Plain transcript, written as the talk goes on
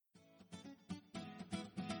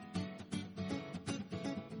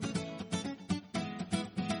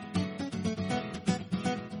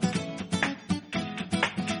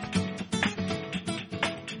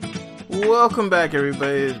Welcome back,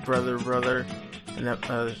 everybody. It's Brother, and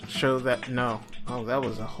a show that that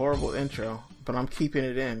was a horrible intro, but I'm keeping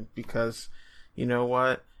it in because you know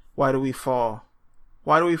what? Why do we fall?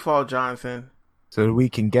 Why do we fall, Jonathan? So we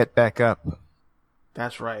can get back up.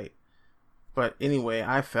 That's right. But anyway,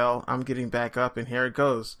 I fell. I'm getting back up, and here it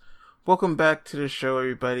goes. Welcome back to the show,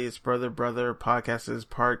 everybody. It's Brother. Podcast is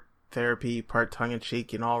part therapy, part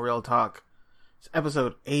tongue-in-cheek, and all real talk. It's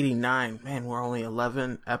episode 89. Man, we're only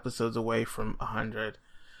 11 episodes away from 100.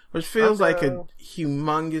 Which feels like a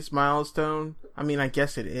humongous milestone. I mean, I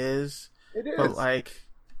guess it is. It is. But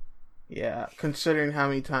yeah, considering how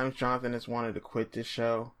many times Jonathan has wanted to quit this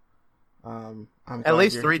show. I'm at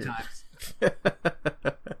least 3 times.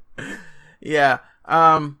 Yeah.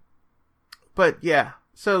 But yeah.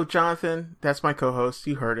 So Jonathan, that's my co-host.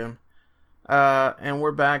 You heard him. And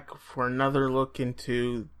we're back for another look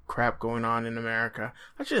into crap going on in America.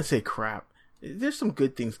 I shouldn't say crap. There's some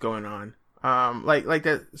good things going on. Like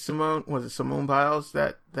that Simone Biles,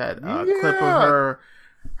 that clip of her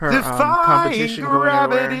competition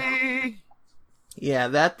gravity. Going everywhere. Yeah,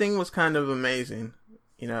 that thing was kind of amazing,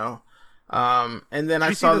 you know. And then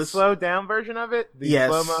I saw the slow down version of it.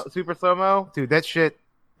 Yes, super slow mo, dude. That shit,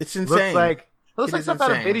 it's insane. Looks like stuff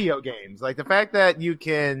out of video games. Like the fact that you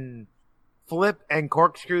can flip and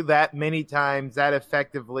corkscrew that many times, that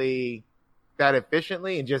effectively, that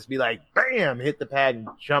efficiently, and just be like, bam, hit the pad and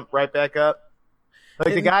jump right back up.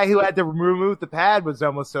 Like the guy who had to remove the pad was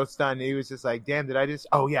almost so stunned. He was just like, damn, did I just,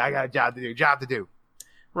 oh yeah, I got a job to do.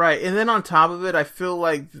 Right. And then on top of it, I feel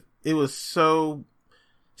like it was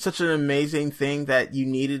such an amazing thing that you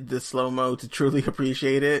needed the slow-mo to truly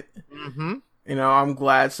appreciate it. Mm-hmm. You know, I'm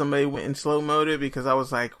glad somebody went and slow-moed it because I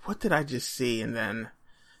was like, what did I just see? And then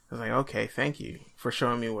I was like, okay, thank you for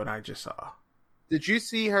showing me what I just saw. Did you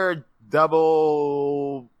see her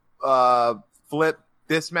double flip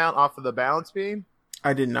dismount off of the balance beam?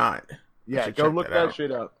 I did not. Yeah, go look that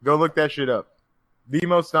shit up. Go look that shit up. The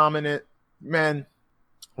most dominant. Man,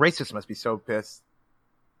 racists must be so pissed.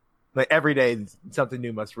 Like, every day, something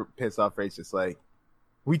new must piss off racists. Like,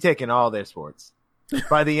 we taking all their sports.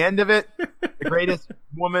 By the end of it, the greatest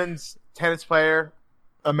women's tennis player,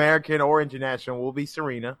 American or international, will be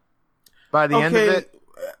Serena. By the end of it...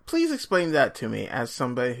 Please explain that to me as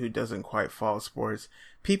somebody who doesn't quite follow sports.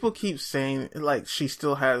 People keep saying, like, she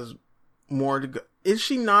still has more to go. Is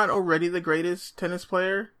she not already the greatest tennis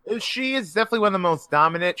player? She is definitely one of the most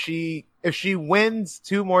dominant. If she wins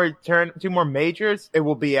two more majors, it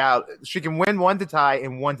will be out. She can win one to tie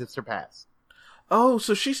and one to surpass. Oh,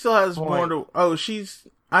 so she still has more to... Oh,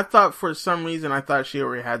 I thought for some reason, I thought she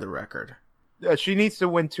already had the record. She needs to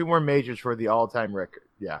win 2 more majors for the all-time record.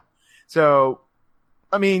 Yeah. So,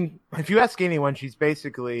 I mean, if you ask anyone, she's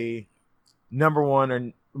basically number 1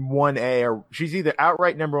 or 1A, or she's either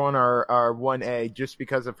outright number 1 or 1A just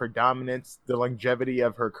because of her dominance, the longevity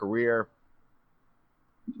of her career.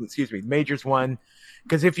 Excuse me, majors won.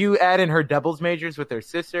 Because if you add in her doubles majors with her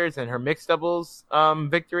sisters and her mixed doubles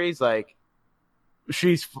victories, like,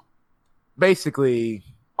 she's basically,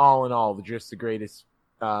 all in all, just the greatest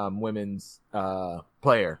women's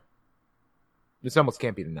player. This almost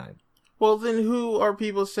can't be denied. Well, then who are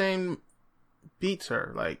people saying beats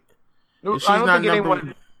her? Like,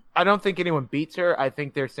 I don't think anyone beats her. I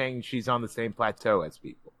think they're saying she's on the same plateau as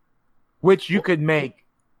people, which you could make.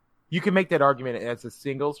 You can make that argument as a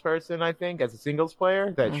singles person. I think as a singles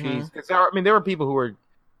player that she's. Because there were people who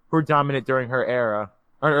were dominant during her era,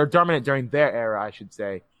 or dominant during their era, I should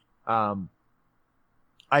say.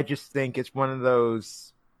 I just think it's one of those.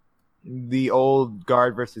 The old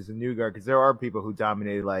guard versus the new guard, because there are people who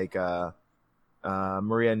dominated, like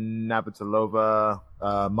Maria Navratilova,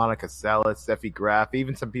 Monica Seles, Steffi Graf,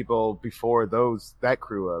 even some people before that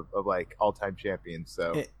crew of like all-time champions.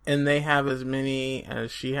 So, and they have as many as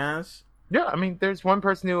she has. Yeah, I mean, there's one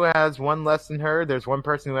person who has 1 less than her. There's one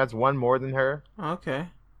person who has 1 more than her. Okay.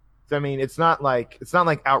 So I mean, it's not like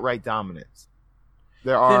outright dominance.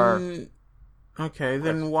 There are. Okay,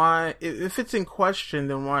 then why? If it's in question,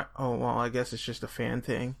 then why? Oh well, I guess it's just a fan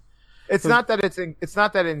thing. It's not that it's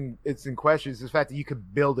in question. It's the fact that you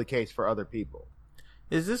could build a case for other people.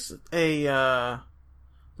 Is this a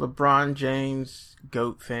LeBron James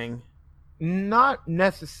GOAT thing? Not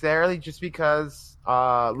necessarily, just because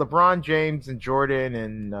LeBron James and Jordan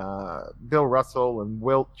and Bill Russell and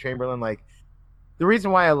Wilt Chamberlain, like, the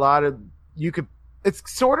reason why it's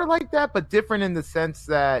sort of like that, but different in the sense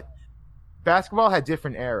that basketball had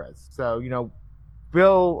different eras. So, you know,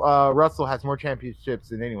 Bill Russell has more championships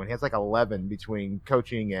than anyone. He has like 11 between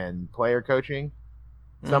coaching and player coaching.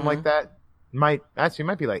 Something like that. Might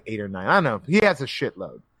be like 8 or 9. I don't know. He has a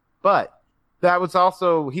shitload. But that was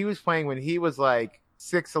also, he was playing when he was like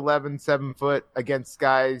 6'11", 7 foot against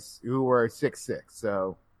guys who were 6'6".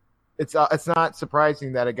 So it's not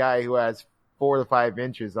surprising that a guy who has 4 to 5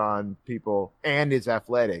 inches on people and is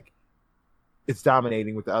athletic is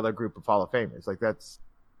dominating with the other group of Hall of Famers. Like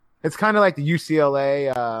it's kind of like the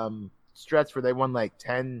UCLA stretch where they won like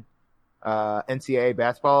 10 NCAA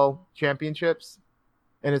basketball championships.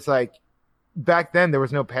 And it's like, back then there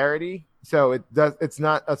was no parity. So it's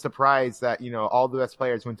not a surprise that, all the best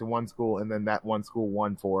players went to one school and then that one school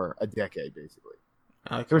won for a decade, basically.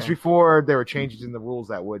 Okay. It was before there were changes in the rules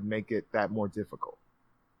that would make it that more difficult.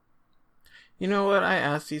 You know what? I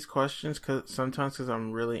ask these questions sometimes because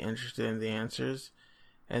I'm really interested in the answers.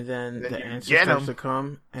 And then the answer starts to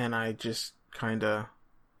come and I just kind of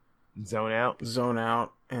zone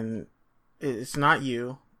out. And it's not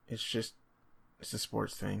you. It's a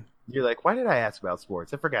sports thing. You're like, why did I ask about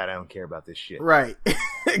sports? I forgot I don't care about this shit. Right.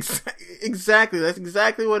 Exactly. That's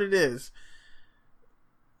exactly what it is.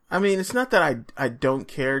 I mean, it's not that I don't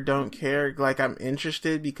care. Like, I'm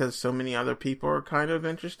interested because so many other people are kind of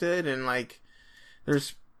interested. And, like,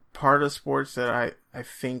 there's part of sports that I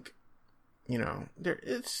think,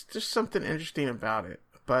 there's something interesting about it.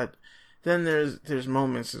 But then there's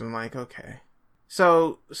moments and I'm like, okay.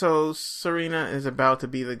 So Serena is about to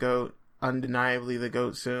be the GOAT. Undeniably the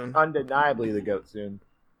GOAT soon.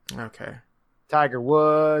 Okay. Tiger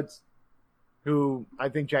Woods, who I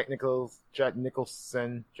think Jack Nicklaus.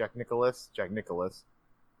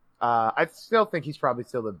 I still think he's probably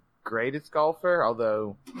still the greatest golfer.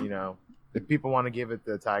 Although, if people want to give it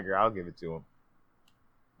to Tiger, I'll give it to him.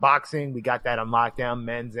 Boxing, we got that on lockdown,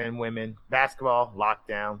 men's and women. Basketball,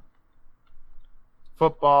 lockdown.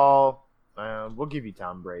 Football. We'll give you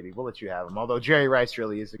Tom Brady. We'll let you have him. Although Jerry Rice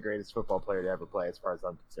really is the greatest football player to ever play, as far as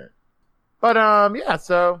I'm concerned. But yeah,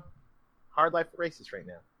 so hard life for racists right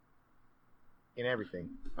now. In everything.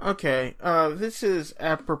 Okay, this is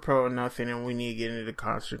apropos of nothing, and we need to get into the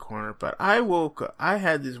concert corner. But I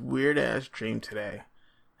had this weird ass dream today,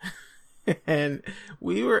 and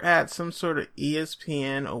we were at some sort of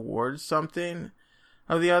ESPN awards something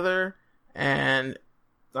of the other, and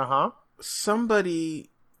somebody.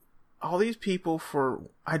 All these people, for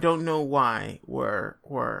I don't know why,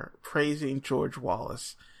 were praising George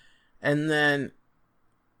Wallace. And then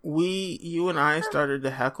you and I started to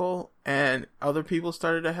heckle, and other people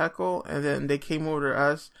started to heckle, and then they came over to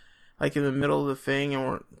us, like in the middle of the thing,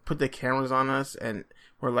 and put the cameras on us, and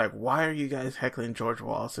we're like, why are you guys heckling George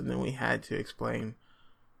Wallace? And then we had to explain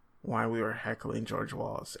why we were heckling George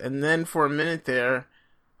Wallace. And then for a minute there,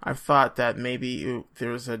 I thought that maybe there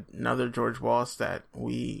was another George Wallace that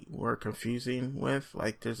we were confusing with,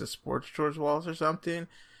 like there's a sports George Wallace or something.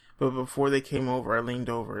 But before they came over, I leaned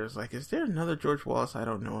over. It was like, is there another George Wallace I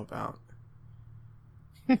don't know about?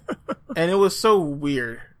 And it was so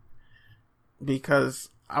weird because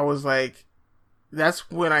I was like, that's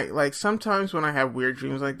when sometimes when I have weird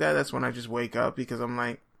dreams like that, that's when I just wake up because I'm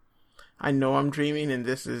like, I know I'm dreaming and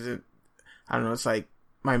this isn't, I don't know, it's like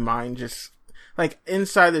my mind just, like,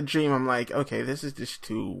 inside the dream, I'm like, okay, this is just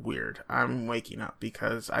too weird. I'm waking up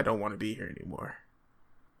because I don't want to be here anymore.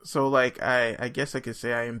 So, like, I guess I could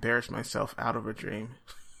say I embarrassed myself out of a dream.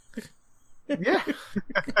 Yeah.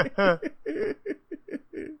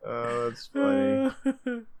 Oh, that's funny.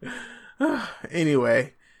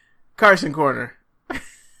 Anyway, Carson Corner.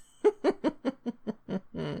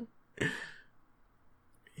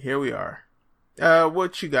 Here we are.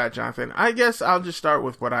 What you got, Jonathan? I guess I'll just start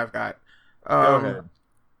with what I've got.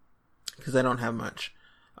 Because I don't have much.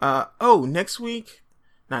 Next week,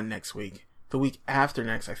 not next week, the week after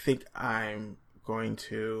next, I think I'm going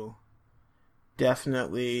to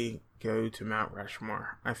definitely go to Mount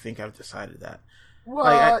Rushmore. I think I've decided that.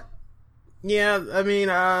 What?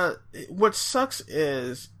 What sucks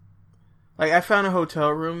is, like, I found a hotel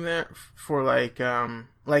room there for, I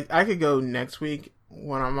could go next week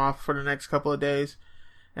when I'm off for the next couple of days,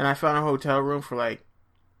 and I found a hotel room for,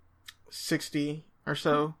 $60 or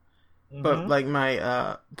so. Mm-hmm. But my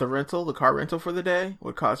the car rental for the day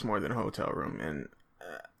would cost more than a hotel room, and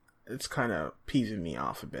it's kind of peeving me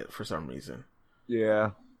off a bit for some reason. Yeah.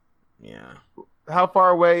 How far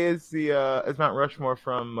away is is Mount Rushmore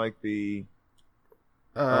from the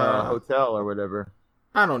hotel or whatever?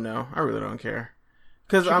 I don't know. I really don't care.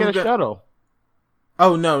 Cause I'm get a shuttle.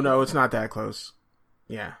 Oh no, it's not that close.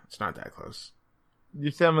 Yeah, it's not that close. You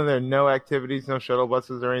tell me there are no activities, no shuttle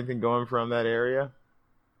buses or anything going from that area?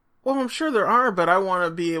 Well, I'm sure there are, but I want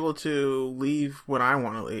to be able to leave when I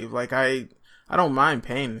want to leave. I don't mind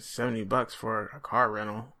paying $70 for a car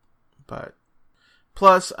rental, but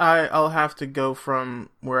plus I'll have to go from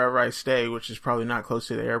wherever I stay, which is probably not close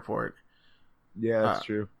to the airport, Yeah, that's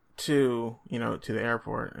true. To to the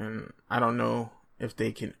airport, and I don't know if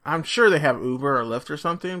they can. I'm sure they have Uber or Lyft or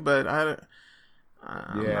something, but I'm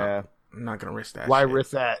not gonna risk that. Why shit.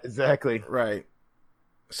 risk that? Exactly. Right.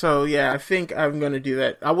 So yeah, I think I'm gonna do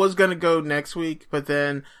that. I was gonna go next week, but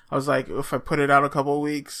then I was like, if I put it out a couple of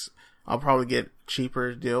weeks, I'll probably get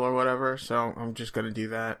cheaper deal or whatever. So I'm just gonna do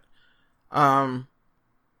that. So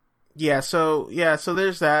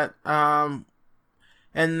there's that.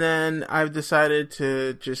 And then I've decided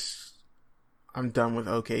to I'm done with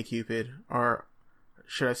OkCupid, or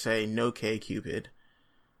should I say NoKCupid.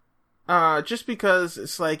 Just because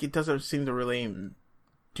it's like it doesn't seem to really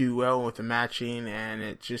do well with the matching, and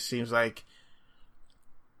it just seems like,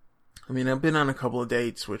 I mean, I've been on a couple of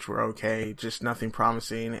dates which were okay, just nothing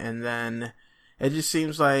promising, and then it just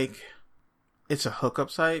seems like it's a hookup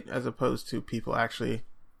site as opposed to people actually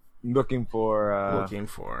looking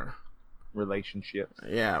for relationships.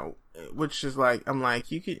 Yeah, which is like, I'm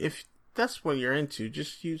like, you could, if that's what you're into,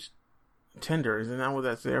 just use Tinder. Isn't that what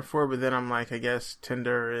that's there for? But then I'm like, I guess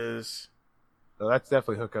Tinder is... Oh, that's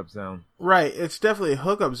definitely hookup zone. Right, it's definitely a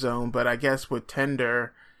hookup zone, but I guess with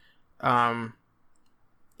Tinder, well,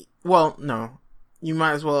 no. You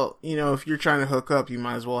might as well, if you're trying to hook up, you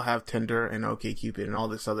might as well have Tinder and OkCupid and all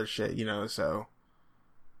this other shit, so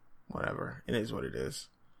whatever. It is what it is.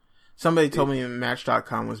 Somebody told me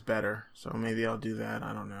Match.com was better, so maybe I'll do that.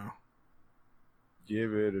 I don't know.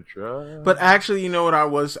 Give it a try. But actually, you know what I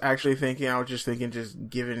was actually thinking? I was just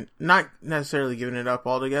thinking not necessarily giving it up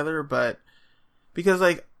altogether, but because,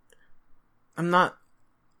 like, I'm not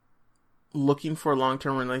looking for a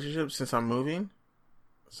long-term relationship since I'm moving.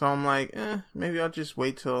 So I'm like, maybe I'll just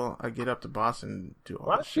wait till I get up to Boston and do all that shit.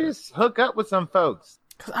 Why don't you just hook up with some folks?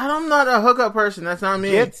 Because I'm not a hookup person. That's not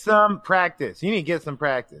me. Get some practice. You need to get some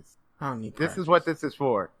practice. I don't need practice. This is what this is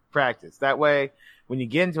for. Practice. That way, when you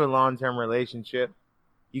get into a long-term relationship,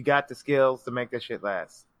 you got the skills to make that shit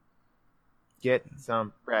last. Get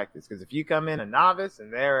some practice. Because if you come in a novice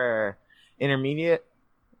and they're intermediate...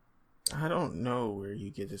 I don't know where you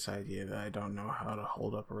get this idea that I don't know how to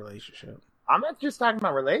hold up a relationship. I'm not just talking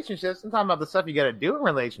about relationships. I'm talking about the stuff you got to do in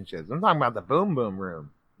relationships. I'm talking about the boom boom room.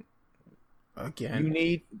 Again. You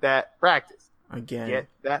need that practice. Again. Get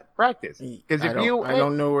that practice. Because I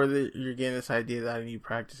don't know where you're getting this idea that I need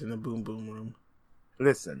practice in the boom boom room.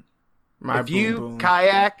 Listen. If you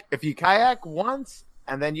kayak once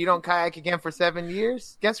and then you don't kayak again for 7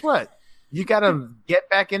 years, guess what? You got to get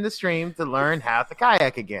back in the stream to learn how to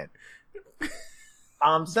kayak again.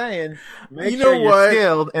 I'm saying, make sure you're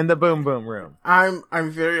skilled in the boom boom room.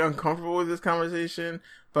 I'm very uncomfortable with this conversation,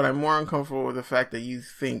 but I'm more uncomfortable with the fact that you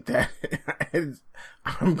think that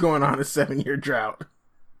I'm going on a 7-year drought.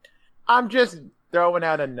 I'm just throwing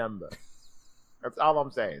out a number. That's all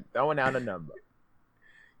I'm saying. Throwing out a number.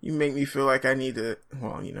 You make me feel like I need to...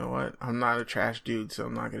 Well, you know what? I'm not a trash dude, so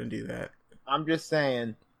I'm not going to do that. I'm just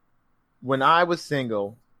saying, when I was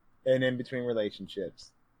single and in between relationships,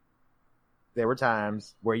 there were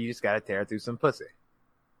times where you just got to tear through some pussy.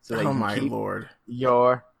 So that oh, you my keep Lord.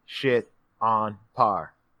 Your shit on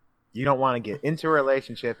par. You don't want to get into a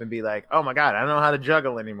relationship and be like, oh my God, I don't know how to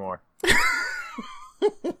juggle anymore.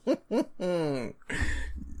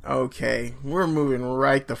 Okay, we're moving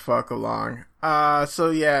right the fuck along.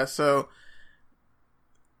 So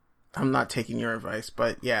I'm not taking your advice,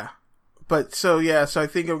 but yeah. So I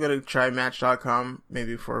think I'm going to try Match.com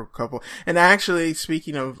maybe for a couple. And actually,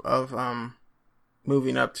 speaking of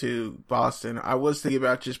moving up to Boston, I was thinking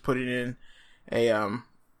about just putting in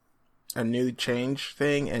a new change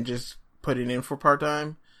thing and just putting in for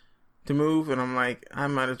part-time to move. And I'm like, I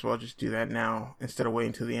might as well just do that now instead of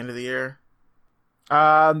waiting till the end of the year.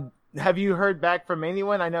 Have you heard back from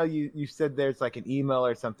anyone? I know you said there's like an email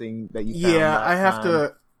or something that you found. Yeah, I have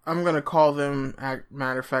to. I'm going to call them.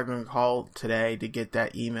 Matter of fact, I'm going to call today to get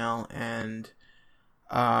that email. And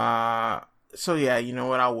so yeah, you know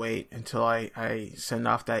what? I'll wait until I send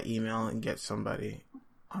off that email and get somebody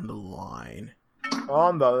on the line.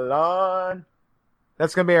 On the line.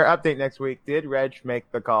 That's going to be our update next week. Did Reg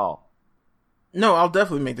make the call? No, I'll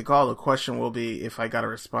definitely make the call. The question will be if I got a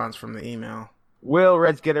response from the email. Will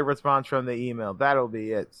Reg get a response from the email? That'll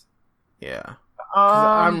be it. Yeah.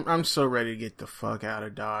 I'm so ready to get the fuck out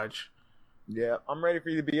of Dodge. Yeah, I'm ready for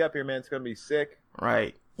you to be up here, man. It's gonna be sick.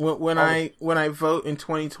 Right. When I vote in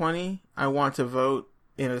 2020, I want to vote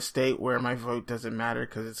in a state where my vote doesn't matter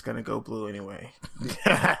because it's gonna go blue anyway.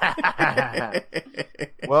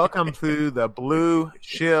 Welcome to the Blue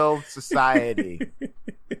Shield Society.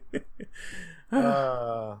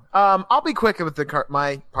 I'll be quick with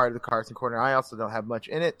my part of the Carson Corner. I also don't have much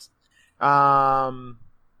in it.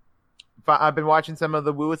 I've been watching some of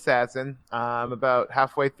the Wu Assassin. I'm about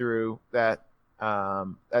halfway through that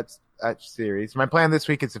that series. My plan this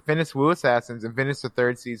week is to finish Wu Assassins and finish the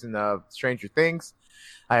third season of Stranger Things.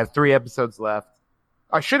 I have 3 episodes left.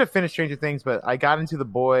 I should have finished Stranger Things, but I got into The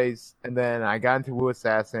Boys, and then I got into Wu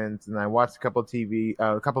Assassins, and I watched a couple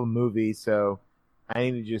of movies. So I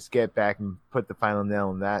need to just get back and put the final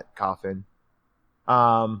nail in that coffin.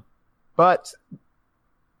 But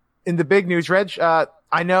in the big news, Reg,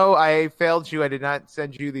 I know I failed you. I did not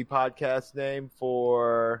send you the podcast name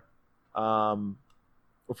for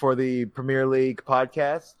the Premier League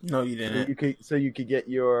podcast. No, you didn't. So you could get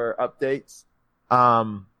your updates.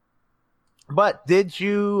 But did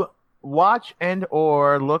you watch and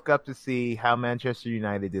or look up to see how Manchester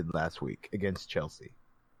United did last week against Chelsea?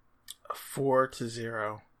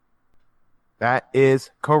 4-0. That is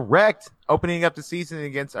correct. Opening up the season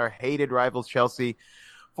against our hated rivals Chelsea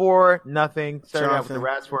 4-0. Started out with the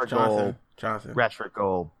Rashford goal. Rashford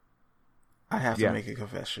goal. I have to make a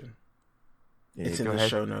confession. It's in the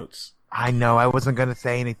show notes. I know. I wasn't going to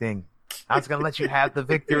say anything. I was going to let you have the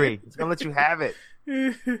victory. I was going to let you have it.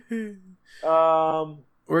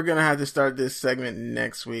 We're going to have to start this segment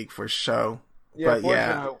next week for show. Yeah,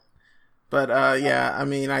 I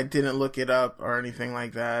mean, I didn't look it up or anything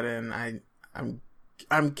like that, and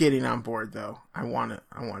I'm getting on board though. I want it.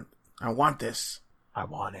 I want this. I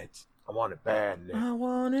want it. I want it badly. I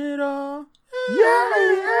want it all. Yeah.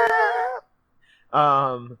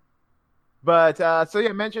 So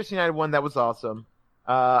yeah, Manchester United won. That was awesome.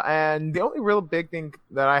 And the only real big thing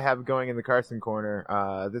that I have going in the Carson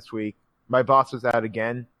Corner this week, my boss was out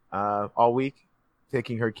again all week,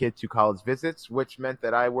 taking her kid to college visits, which meant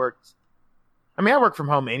that I worked. I mean, I work from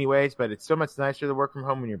home anyways, but it's so much nicer to work from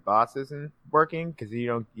home when your boss isn't working because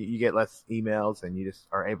you get less emails and you just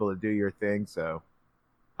are able to do your thing. So,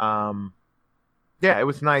 yeah, it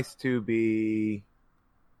was nice to be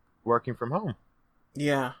working from home.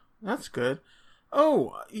 Yeah, that's good.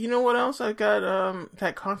 Oh, you know what else? I got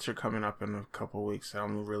that concert coming up in a couple weeks that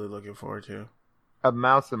I'm really looking forward to. Of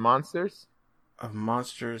Mouse and Monsters? Of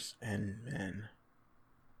Monsters and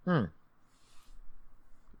Men.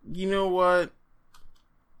 You know what?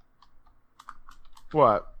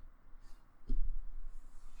 What?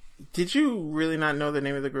 Did you really not know the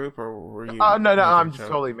name of the group, or were you? Oh, no, I was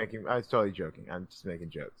totally joking. I'm just making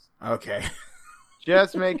jokes. Okay.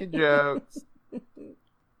 Just making jokes.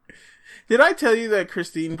 Did I tell you that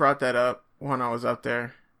Christine brought that up when I was up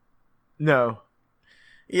there? No.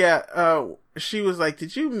 Yeah, she was like,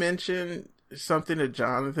 did you mention something to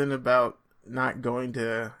Jonathan about not going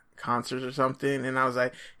to concerts or something? And I was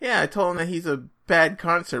like, yeah, I told him that he's a bad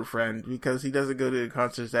concert friend because he doesn't go to the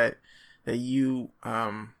concerts that you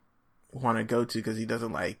want to go to because he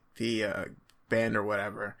doesn't like the band or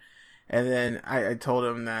whatever. And then I told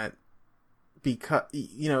him that because,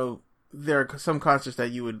 you know, there are some concerts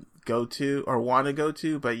that you would go to or want to go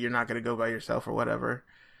to, but you're not going to go by yourself or whatever.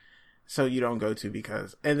 So you don't go to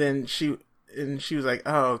because, and then she was like,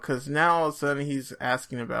 oh, because now all of a sudden he's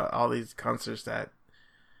asking about all these concerts that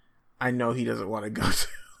I know he doesn't want to go to.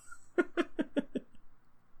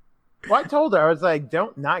 Well, I told her, I was like,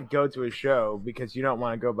 don't not go to a show because you don't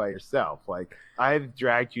want to go by yourself. Like, I've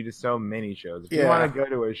dragged you to so many shows. If you want to go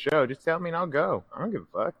to a show, just tell me and I'll go. I don't give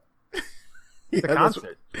a fuck. It's a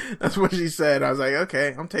concert. That's what she said. I was like,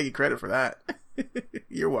 okay, I'm taking credit for that.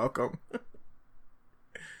 You're welcome.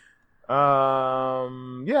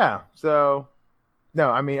 Yeah. So, no,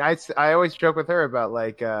 I mean, I always joke with her about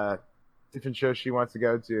like different shows she wants to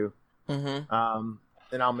go to. Mm-hmm.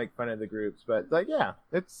 And I'll make fun of the groups, but like, yeah,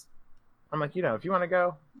 I'm like, you know, if you want to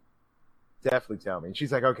go, definitely tell me. And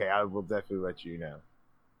she's like, okay, I will definitely let you know.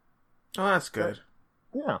 Oh, that's good.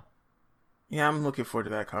 But, yeah. Yeah, I'm looking forward to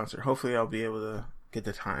that concert. Hopefully I'll be able to get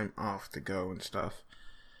the time off to go and stuff.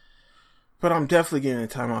 But I'm definitely getting the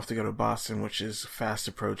time off to go to Boston, which is fast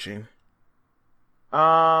approaching.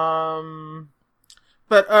 Yeah.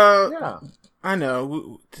 I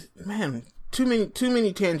know. Man, too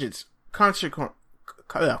many tangents. Carson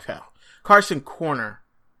Corner.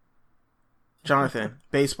 Jonathan,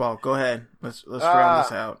 baseball. Go ahead. Let's round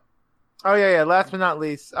this out. Oh yeah. Last but not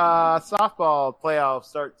least, softball playoffs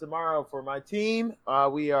start tomorrow for my team.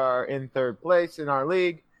 We are in third place in our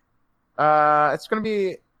league. It's going to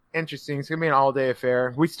be interesting. It's going to be an all-day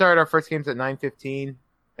affair. We start our first games at 9:15,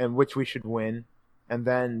 and which we should win, and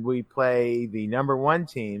then we play the number 1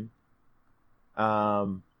 team.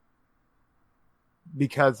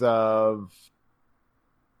 Because of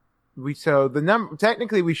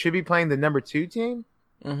technically we should be playing the number 2 team,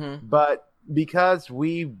 but because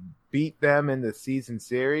we beat them in the season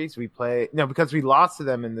series, because we lost to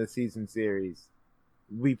them in the season series,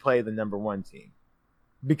 we play the number one team.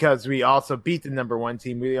 Because we also beat the number one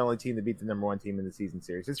team. We're the only team that beat the number one team in the season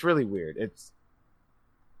series. It's really weird.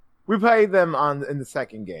 We play them in the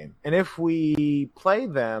second game. And if we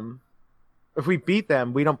beat them,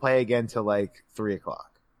 we don't play again till like 3:00.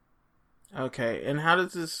 Okay, and how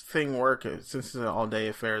does this thing work? Since it's an all-day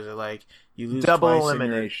affair, is it like you lose double twice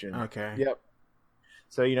elimination? Okay. Yep.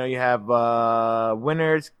 So you have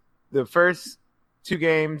winners the first 2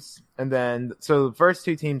 games, and then so the first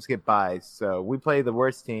 2 teams get byes. So we play the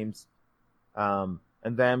worst teams, and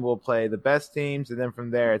then we'll play the best teams, and then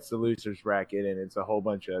from there it's the losers bracket, and it's a whole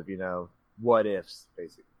bunch of what ifs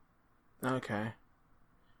basically. Okay.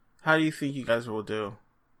 How do you think you guys will do?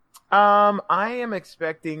 I am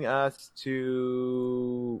expecting us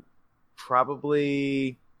to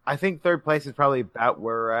probably. I think third place is probably about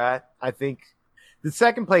where we're at. I think the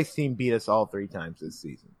second place team beat us all 3 times this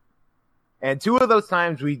season. And 2 of those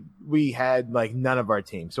times we had like none of our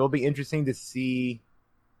team. So it'll be interesting to see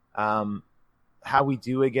how we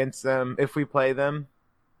do against them if we play them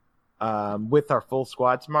with our full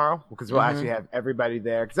squad tomorrow, because we'll actually have everybody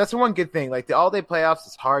there. Because that's the one good thing. Like the all-day playoffs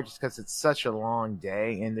is hard just because it's such a long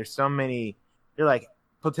day and there's so many. They're like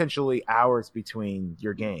potentially hours between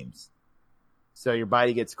your games. So your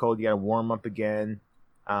body gets cold. You got to warm up again.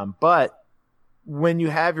 But when you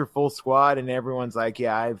have your full squad and everyone's like,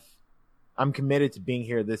 yeah, I'm committed to being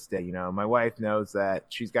here this day. My wife knows that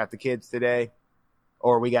she's got the kids today,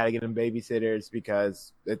 or we got to get them babysitters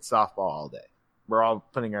because it's softball all day. We're all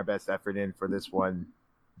putting our best effort in for this one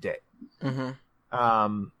day.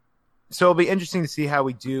 Mm-hmm. So it'll be interesting to see how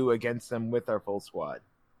we do against them with our full squad.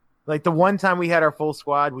 Like the one time we had our full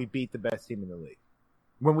squad, we beat the best team in the league.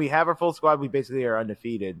 When we have our full squad, we basically are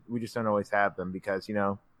undefeated. We just don't always have them because,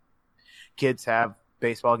 kids have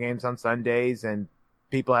baseball games on Sundays and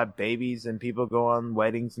people have babies and people go on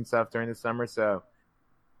weddings and stuff during the summer. So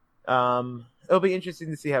it'll be interesting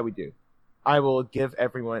to see how we do. I will give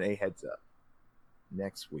everyone a heads up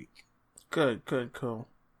next week. Good, cool.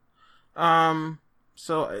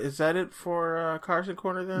 So is that it for Carson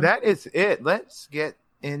Corner then? That is it. Let's get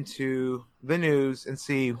into the news and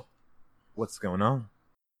see what's going on.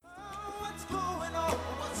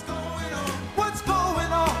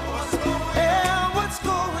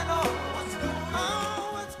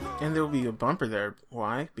 And there'll be a bumper there.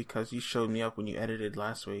 Why? Because you showed me up when you edited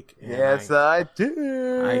last week. And yes, I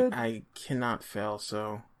did. I cannot fail,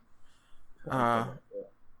 so...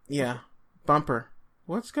 yeah. Bumper.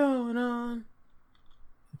 What's going on?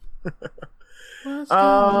 What's going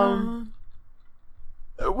on?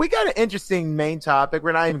 We got an interesting main topic.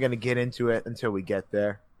 We're not even going to get into it until we get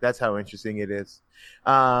there. That's how interesting it is.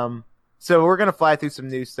 So we're going to fly through some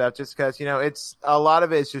new stuff just because, it's a lot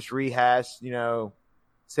of it is just rehashed,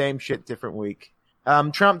 same shit, different week.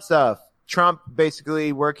 Trump stuff. Trump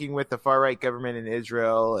basically working with the far-right government in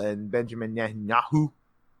Israel and Benjamin Netanyahu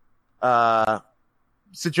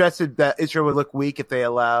suggested that Israel would look weak if they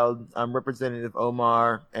allowed Representative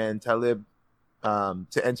Omar and Tlaib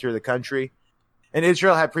to enter the country. And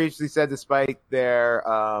Israel had previously said, despite their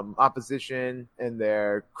opposition and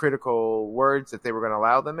their critical words, that they were going to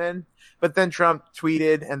allow them in. But then Trump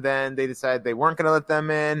tweeted, and then they decided they weren't going to let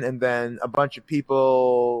them in. And then a bunch of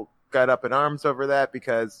people got up in arms over that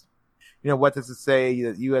because, what does it say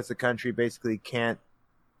that you as a country basically can't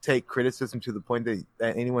take criticism to the point that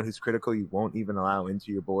anyone who's critical you won't even allow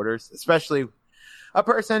into your borders, especially a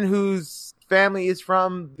person whose family is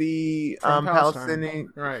from the Palestinian,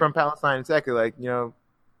 right. From Palestine. Exactly. Like,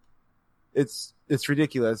 it's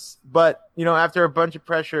ridiculous. But, after a bunch of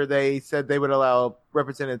pressure, they said they would allow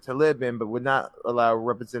Representative Tlaib in, but would not allow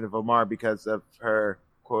Representative Omar because of her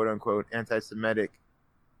quote unquote anti-Semitic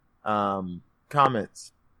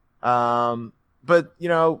comments. But,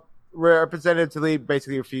 Representative Tlaib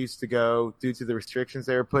basically refused to go due to the restrictions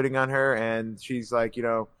they were putting on her. And she's like,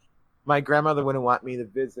 my grandmother wouldn't want me to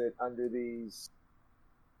visit under this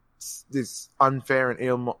unfair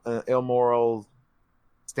and immoral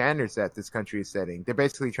standards that this country is setting. They're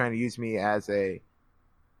basically trying to use me as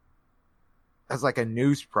like a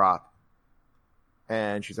news prop.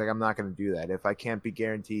 And she's like, I'm not going to do that. If I can't be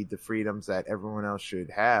guaranteed the freedoms that everyone else should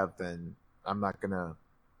have, then I'm not going to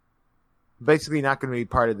be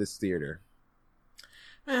part of this theater.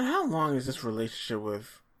 Man, how long is this relationship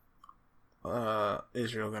with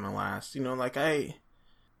Israel gonna last? It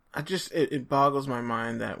boggles my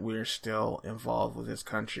mind that we're still involved with this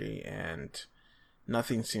country and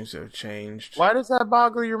nothing seems to have changed. Why does that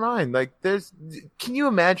boggle your mind? Like, can you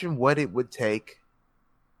imagine what it would take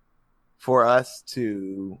for us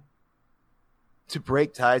to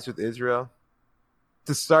break ties with Israel?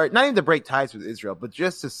 to start, not even to break ties with Israel, but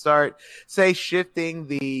just to start, say, shifting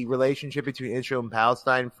the relationship between Israel and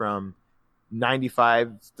Palestine from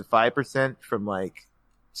 95 to 5% from like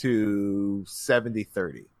to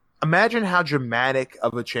 70-30. Imagine how dramatic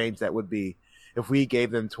of a change that would be if we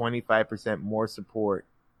gave them 25% more support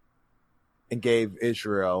and gave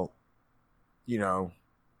Israel, 25%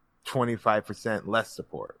 less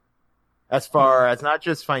support. As far as not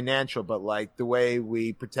just financial, but like the way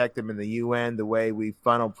we protect them in the UN, the way we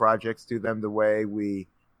funnel projects to them, the way we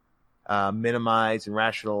minimize and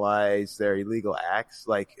rationalize their illegal acts.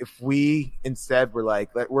 Like if we instead were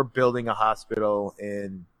like, we're building a hospital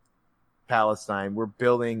in Palestine, we're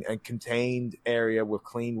building a contained area with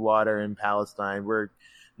clean water in Palestine, we're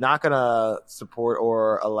not going to support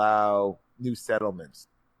or allow new settlements.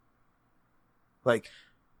 Like,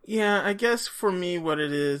 yeah, I guess for me, what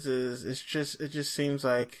it is it just seems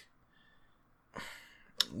like,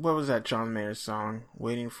 what was that John Mayer song?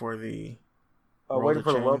 Waiting for the waiting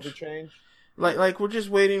for the world to change. Like we're just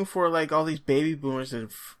waiting for like all these baby boomers to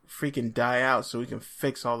freaking die out so we can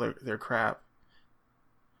fix all their crap.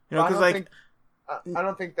 Because like, I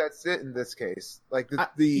don't think that's it in this case. Like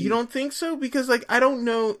you don't think so? Because like I don't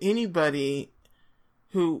know anybody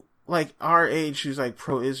who like our age who's like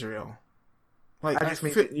pro-Israel. Like that just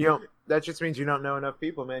means you don't know enough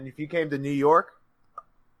people, man. If you came to New York,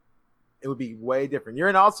 it would be way different. You're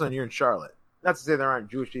in Charlotte. Not to say there aren't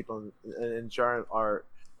Jewish people in Charlotte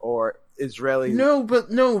or Israeli. No, but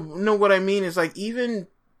no. What I mean is like even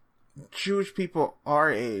Jewish people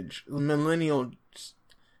our age, millennials,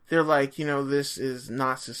 they're like, this is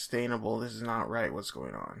not sustainable. This is not right. What's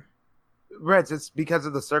going on? Reds, it's because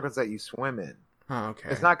of the circles that you swim in. Oh, okay.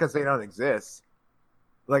 It's not because they don't exist.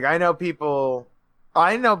 Like I know people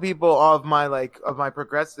of my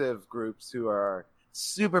progressive groups who are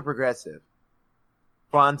super progressive,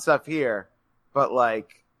 fun stuff here, but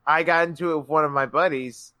like I got into it with one of my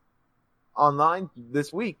buddies online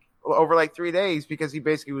this week over like 3 days because he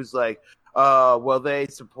basically was like, well, they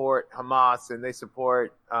support Hamas and they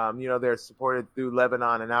support, they're supported through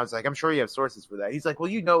Lebanon. And I was like, I'm sure you have sources for that. He's like,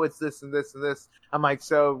 well, it's this and this and this. I'm like,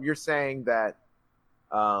 so you're saying that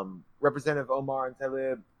Representative Omar and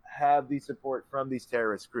Tlaib have the support from these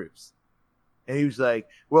terrorist groups? And he was like,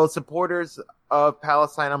 well, supporters of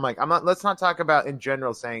Palestine. I'm like, let's not talk about in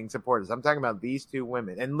general saying supporters. I'm talking about these two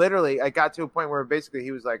women. And literally I got to a point where basically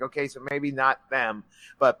he was like, okay, so maybe not them,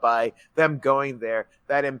 but by them going there,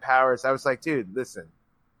 that empowers. I was like, dude, listen,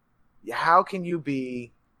 how can you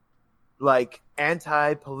be like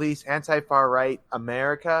anti-police, anti-far right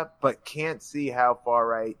America, but can't see how far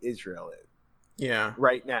right Israel is? Yeah.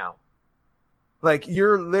 Right now. Like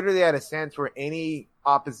you're literally at a stance where any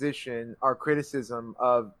opposition or criticism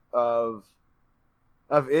of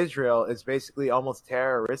Israel is basically almost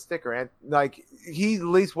terroristic or like he at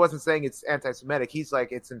least wasn't saying it's anti-Semitic. He's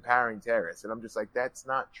like, it's empowering terrorists. And I'm just like, that's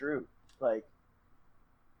not true. Like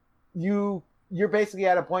you're basically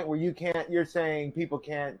at a point where you're saying people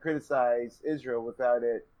can't criticize Israel without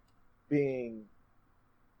it being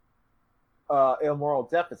immoral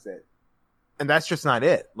deficit. And that's just not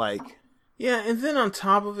it. Like, yeah, and then on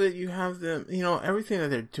top of it, you have them, everything that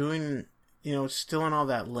they're doing, stealing all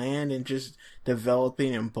that land and just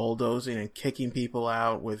developing and bulldozing and kicking people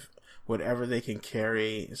out with whatever they can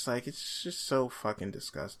carry. It's like, it's just so fucking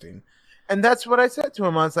disgusting. And that's what I said to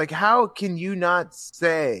him. I was like, how can you not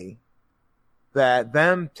say that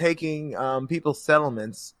them taking people's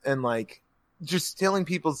settlements and like just stealing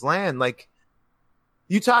people's land, like,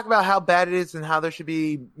 you talk about how bad it is and how there should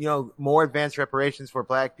be, more advanced reparations for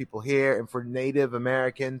Black people here and for Native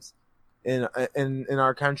Americans in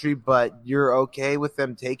our country, but you're okay with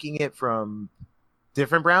them taking it from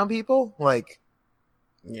different brown people? Like,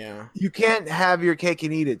 yeah, you can't have your cake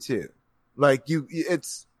and eat it too. Like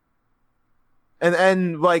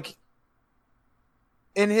and like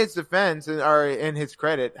in his defense or in his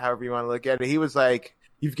credit, however you want to look at it, he was like,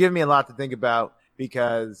 you've given me a lot to think about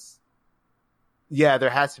because yeah, there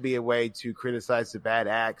has to be a way to criticize the bad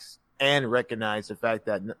acts and recognize the fact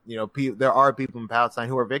that, there are people in Palestine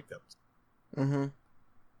who are victims. Mm-hmm.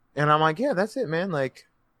 And I'm like, yeah, that's it, man. Like,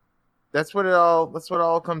 that's what it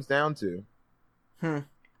all comes down to. In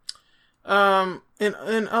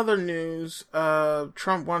other news,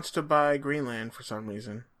 Trump wants to buy Greenland for some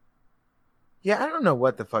reason. Yeah, I don't know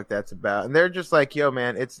what the fuck that's about. And they're just like, yo,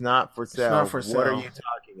 man, it's not for sale. It's not for sale. What are you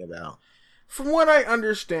talking about? From what I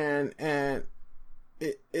understand, and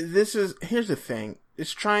here's the thing.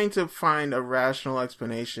 It's trying to find a rational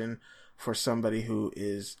explanation for somebody who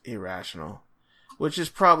is irrational, which is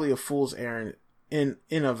probably a fool's errand in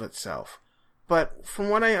of itself. But from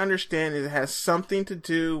what I understand, it has something to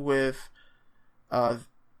do with uh,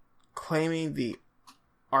 claiming the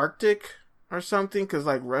Arctic or something, because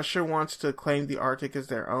like Russia wants to claim the Arctic as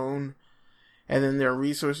their own, and then there are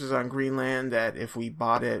resources on Greenland that if we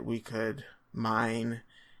bought it, we could mine,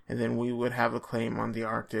 and then we would have a claim on the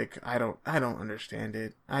Arctic. I don't understand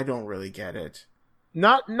it. I don't really get it.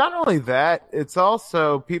 Not only that, it's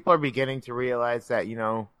also people are beginning to realize that, you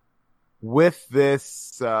know, with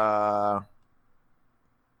this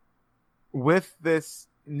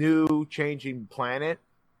new changing planet,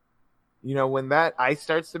 you know, when that ice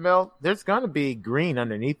starts to melt, there's going to be green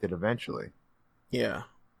underneath it eventually. Yeah.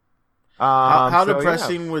 How so,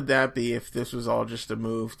 depressing would that be if this was all just a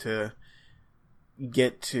move to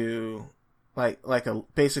get to like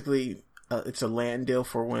basically it's a land deal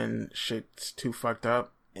for when shit's too fucked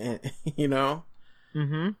up, and you know.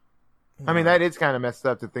 Mm-hmm. I mean, that is kind of messed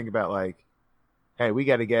up to think about. Like, hey, we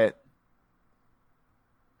got to get.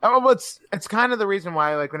 Oh, well, it's kind of the reason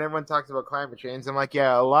why, like, when everyone talks about climate change, I'm like,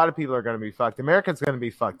 yeah, a lot of people are going to be fucked. America's going to be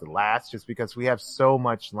fucked last, just because we have so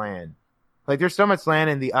much land. Like, there's so much land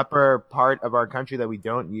in the upper part of our country that we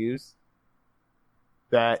don't use.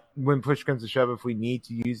 That when push comes to shove, if we need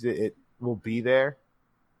to use it, it will be there.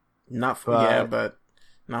 But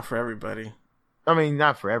not for everybody. I mean,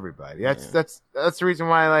 not for everybody. That's the reason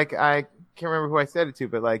why, like, I can't remember who I said it to,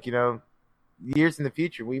 but like, you know, years in the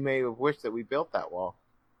future, we may have wished that we built that wall,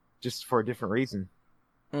 just for a different reason.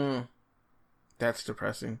 That's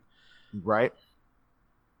depressing, right?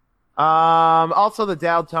 Also, the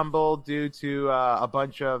Dow tumbled due to a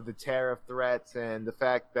bunch of the tariff threats and the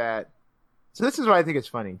fact that. So this is what I think is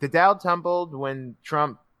funny. The Dow tumbled when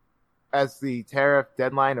Trump, as the tariff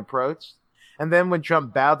deadline approached, and then when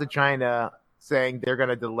Trump bowed to China, saying they're going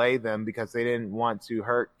to delay them because they didn't want to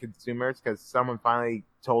hurt consumers, because someone finally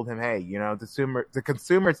told him, hey, you know, the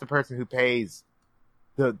consumer is the person who pays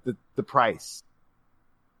the price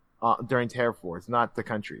during tariff wars, not the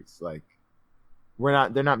countries. Like,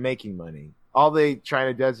 they're not making money. All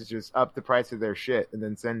China does is just up the price of their shit and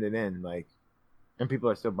then send it in, like, and people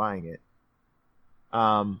are still buying it.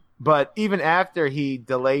 But even after he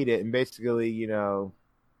delayed it and basically, you know,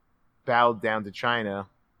 bowed down to China,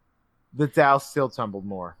 the Dow still tumbled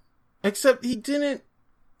more. Except he didn't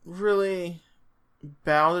really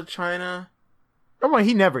bow to China. Oh, well,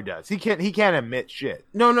 he never does. He can't admit shit.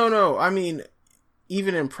 No. I mean,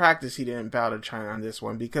 even in practice, he didn't bow to China on this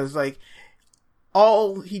one, because, like,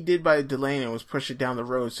 all he did by delaying it was push it down the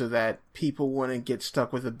road so that people wouldn't get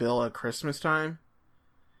stuck with a bill at Christmas time.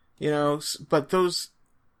 You know, but those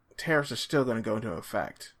tariffs are still going to go into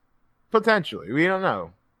effect. Potentially. We don't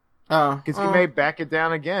know. Because he may back it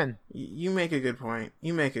down again. You make a good point.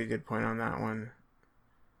 You make a good point on that one.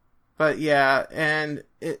 But yeah, and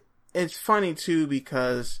it's funny too,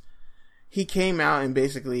 because he came out and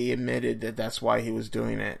basically admitted that that's why he was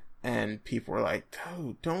doing it. And people were like,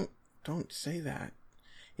 oh, don't say that.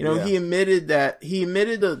 You know, He admitted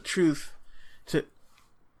the truth to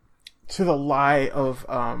the lie of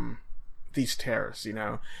these tariffs. You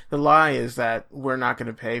know, the lie is that we're not going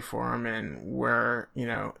to pay for them, and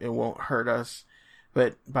it won't hurt us.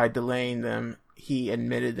 But by delaying them, he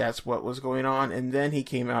admitted that's what was going on, and then he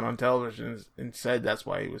came out on television and said that's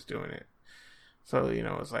why he was doing it. So, you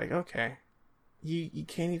know, it's like, okay, you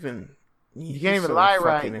can't even lie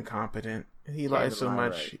right. Fucking incompetent. He lies so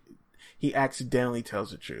much. Right. He accidentally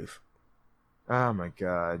tells the truth. Oh my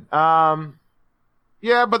god.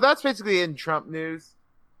 Yeah, but that's basically in Trump news.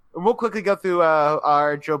 We'll quickly go through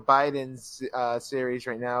our Joe Biden's series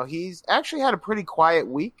right now. He's actually had a pretty quiet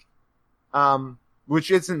week, which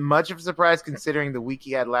isn't much of a surprise considering the week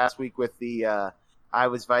he had last week with the I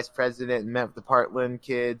was vice president and met with the Parkland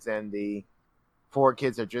kids, and the 4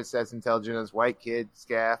 kids are just as intelligent as white kids,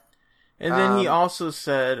 Gaff. And then he also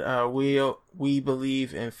said, we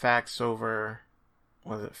believe in facts over,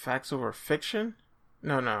 was it facts over fiction?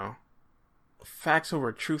 No. Facts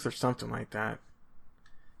over truth or something like that.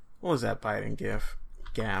 What was that Biden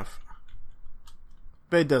gaff?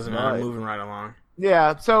 But it doesn't matter. Moving right along.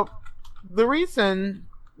 Yeah, so the reason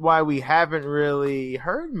why we haven't really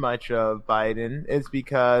heard much of Biden is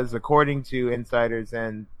because, according to insiders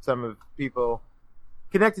and some of people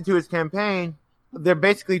connected to his campaign, they're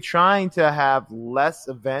basically trying to have less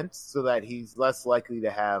events so that he's less likely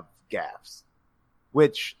to have gaffes.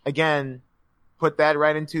 Which, again, put that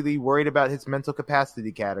right into the worried about his mental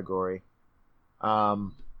capacity category.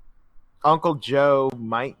 Uncle Joe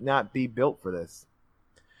might not be built for this.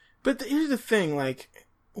 But here's the thing, like,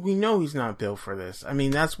 we know he's not built for this. I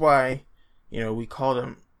mean, that's why, you know, we called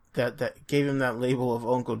him, that gave him that label of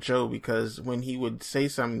Uncle Joe, because when he would say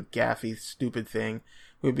some gaffy, stupid thing,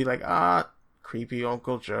 we'd be like, creepy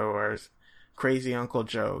Uncle Joe, or crazy Uncle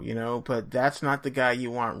Joe, you know, but that's not the guy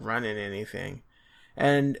you want running anything.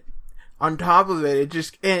 And on top of it, it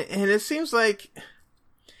just, and it seems like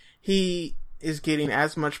he is getting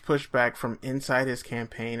as much pushback from inside his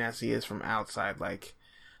campaign as he is from outside. Like,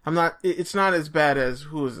 it's not as bad as,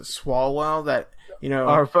 who is it, Swalwell, that, you know.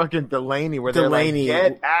 Or fucking Delaney, where Delaney, they're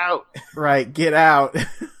like, get out. Right, get out.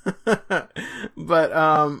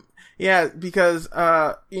 But, yeah, because,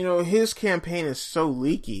 you know, his campaign is so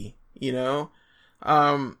leaky, you know.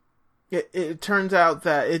 It turns out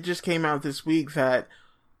that it just came out this week that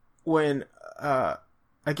when, I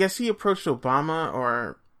guess he approached Obama,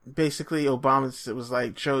 or basically Obama was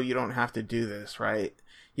like, Joe, you don't have to do this, right?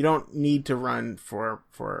 You don't need to run for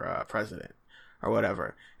president or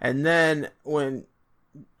whatever. And then when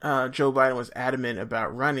Joe Biden was adamant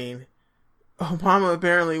about running, Obama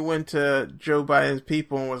apparently went to Joe Biden's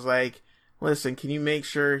people and was like, listen, can you make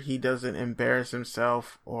sure he doesn't embarrass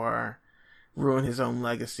himself or ruin his own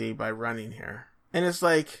legacy by running here? And it's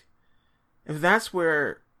like, if that's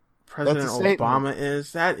where President Obama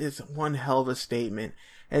is, that is one hell of a statement.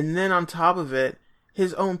 And then on top of it,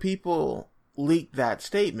 his own people leaked that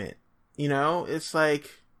statement. You know, it's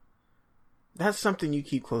like, that's something you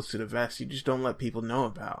keep close to the vest. You just don't let people know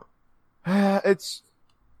about. It's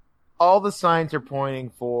all the signs are pointing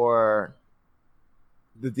for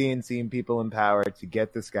the DNC and people in power to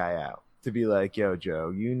get this guy out. To be like, yo,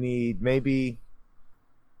 Joe, you need maybe.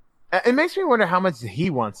 It makes me wonder how much he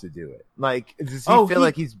wants to do it. Like, does he feel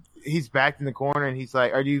like he's backed in the corner and he's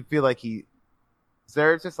like, or do you feel like is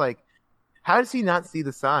there just like, how does he not see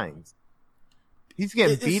the signs? He's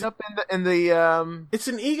getting beat up in the. It's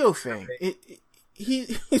an ego thing.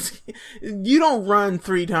 You don't run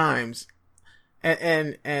 3 times,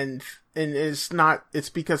 and it's not. It's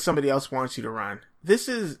because somebody else wants you to run. This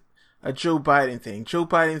is a Joe Biden thing. Joe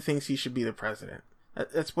Biden thinks he should be the president.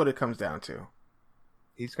 That's what it comes down to.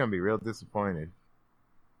 He's gonna be real disappointed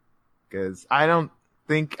because I don't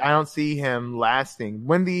see him lasting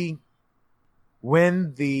when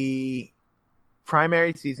the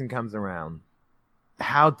primary season comes around.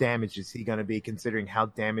 How damaged is he going to be considering how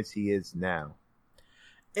damaged he is now?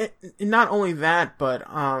 Not only that, but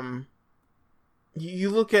you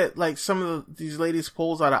look at like some of these latest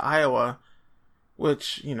polls out of Iowa,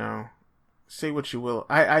 which, you know, say what you will,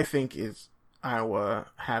 I think is Iowa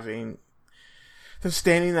having the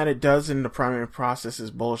standing that it does in the primary process is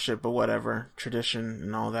bullshit, but whatever. Tradition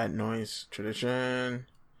and all that noise. Tradition.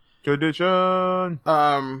 But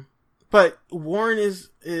Warren is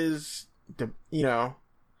you know,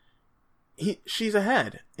 she's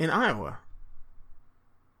ahead in Iowa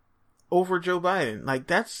over Joe Biden. Like,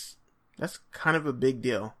 that's kind of a big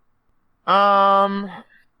deal. I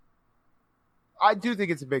do think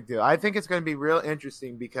it's a big deal. I think it's going to be real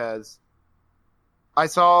interesting because I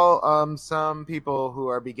saw some people who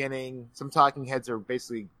are some talking heads are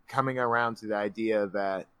basically coming around to the idea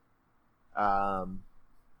that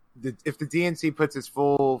if the DNC puts his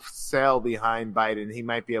full sail behind Biden, he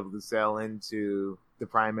might be able to sail into the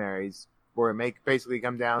primaries, where it may basically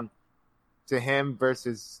come down to him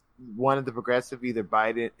versus one of the progressive, either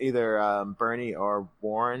Bernie or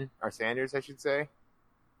Warren or Sanders, I should say.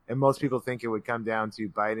 And most people think it would come down to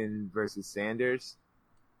Biden versus Sanders.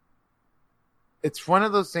 It's one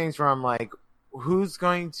of those things where I'm like, who's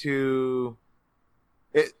going to?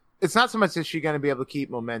 It's not so much that she's going to be able to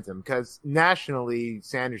keep momentum, because nationally,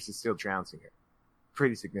 Sanders is still trouncing her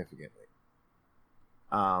pretty significantly.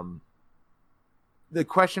 The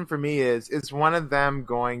question for me is one of them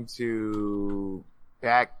going to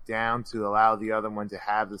back down to allow the other one to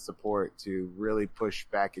have the support to really push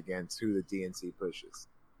back against who the DNC pushes?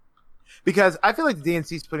 Because I feel like the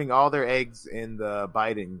DNC is putting all their eggs in the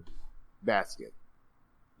Biden basket.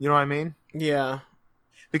 You know what I mean? Yeah.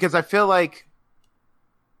 Because I feel like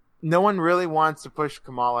no one really wants to push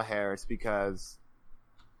Kamala Harris, because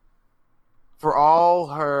for all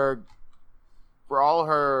her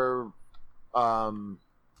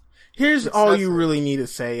here's all you really need to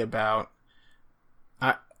say about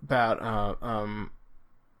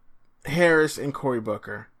Harris and Cory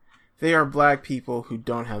Booker. They are black people who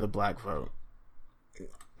don't have the black vote.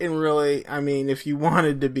 And really, I mean, if you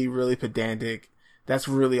wanted to be really pedantic, that's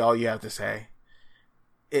really all you have to say.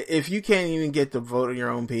 If you can't even get the vote of your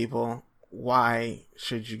own people, why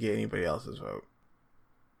should you get anybody else's vote?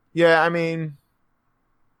 Yeah, I mean,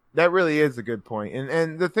 that really is a good point.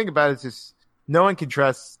 And the thing about it is just no one can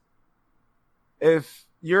trust. If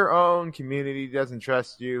your own community doesn't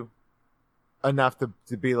trust you enough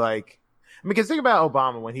to be like, I mean, because think about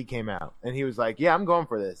Obama when he came out and he was like, yeah, I'm going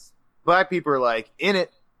for this. Black people are like, in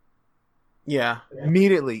it. Yeah.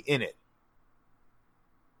 Immediately in it.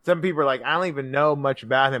 Some people are like, I don't even know much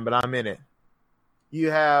about him, but I'm in it.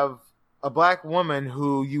 You have a black woman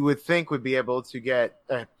who you would think would be able to get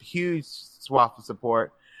a huge swath of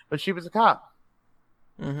support, but she was a cop.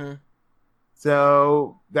 Mm-hmm.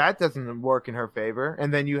 So that doesn't work in her favor.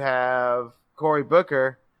 And then you have Cory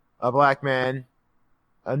Booker, a black man,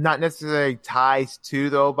 not necessarily ties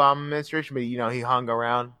to the Obama administration, but he hung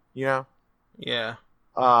around, Yeah.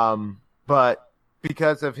 But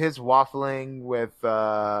because of his waffling with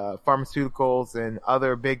pharmaceuticals and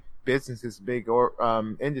other big businesses,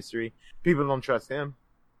 industry, people don't trust him.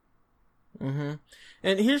 Mm-hmm.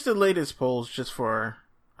 And here's the latest polls, just for,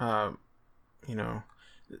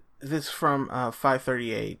 this from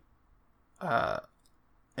 538,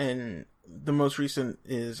 and the most recent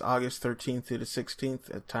is August 13th through the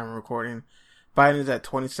 16th at time of recording. Biden is at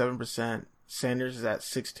 27%, Sanders is at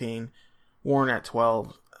 16%, Warren at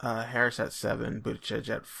 12%, Harris at 7%, Buttigieg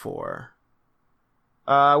at 4%.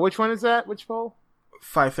 Which one is that? Which poll?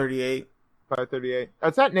 538. 538. Oh,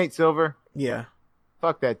 is that Nate Silver? Yeah.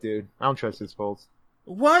 Fuck that dude. I don't trust his polls.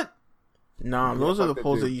 What? No, those are the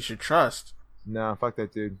polls dude. that you should trust. No, fuck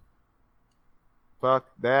that dude. Fuck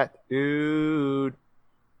that dude.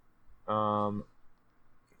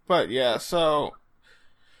 But yeah, so,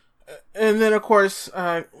 and then of course,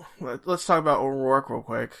 let's talk about O'Rourke real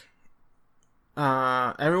quick.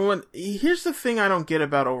 Here's the thing I don't get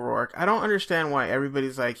about O'Rourke. I don't understand why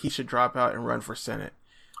everybody's like, he should drop out and run for Senate.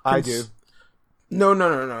 I do.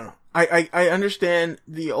 No. I understand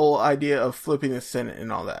the old idea of flipping the Senate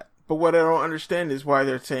and all that. But what I don't understand is why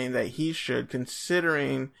they're saying that he should,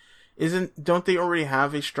 considering, don't they already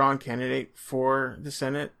have a strong candidate for the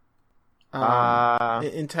Senate?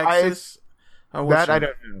 In Texas? I don't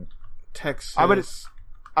know. Texas. I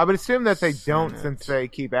would assume that they don't, since they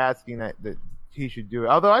keep asking that he should do it.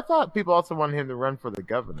 Although I thought people also wanted him to run for the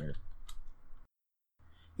governor.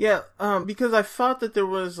 Yeah, because I thought that there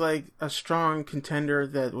was like a strong contender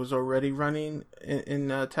that was already running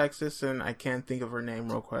in Texas, and I can't think of her name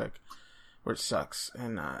real quick, which sucks.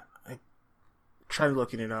 And I tried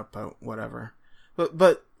looking it up, but whatever.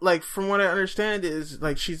 But like from what I understand is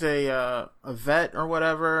like she's a vet or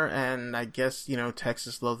whatever, and I guess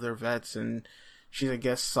Texas love their vets, and she's I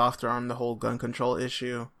guess softer on the whole gun control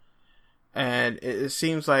issue, and it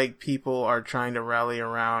seems like people are trying to rally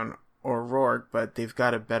around O'Rourke, but they've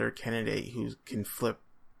got a better candidate who can flip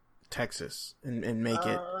Texas and make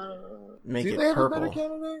it purple. Have a better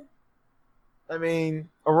candidate? I mean,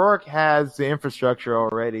 O'Rourke has the infrastructure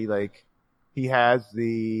already. Like he has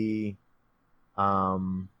the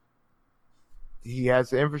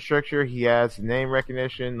infrastructure. He has the name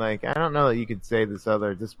recognition. Like I don't know that you could say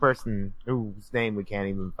this person whose name we can't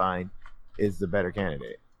even find is the better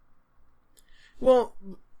candidate. Well,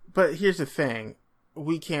 but here's the thing.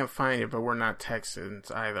 We can't find it, but we're not Texans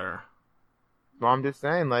either. Well, I'm just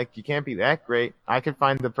saying, like, you can't be that great. I could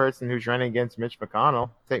find the person who's running against Mitch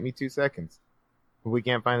McConnell. Take me 2 seconds. But we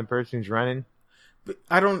can't find the person who's running. But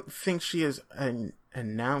I don't think she is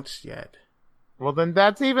announced yet. Well, then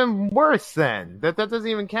that's even worse then. That doesn't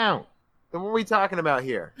even count. Then what are we talking about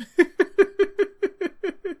here?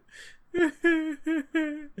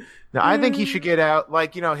 Now, I think he should get out.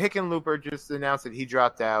 Like, Hickenlooper just announced that he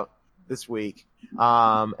dropped out this week.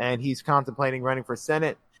 And he's contemplating running for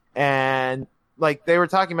Senate. And like they were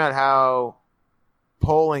talking about how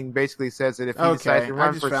polling basically says that if he decides to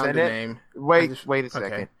run for Senate, wait a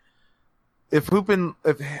second. Okay. If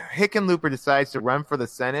Hickenlooper decides to run for the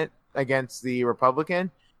Senate against the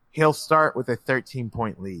Republican, he'll start with a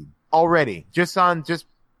 13-point lead already. Just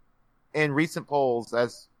in recent polls,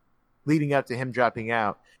 as leading up to him dropping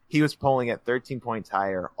out, he was polling at 13 points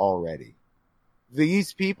higher already.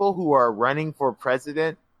 These people who are running for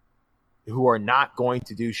president, who are not going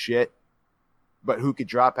to do shit, but who could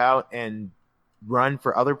drop out and run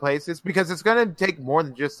for other places, because it's going to take more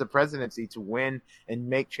than just the presidency to win and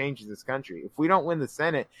make changes in this country. If we don't win the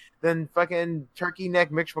Senate, then fucking turkey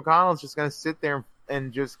neck Mitch McConnell is just going to sit there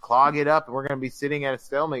and just clog it up, and we're going to be sitting at a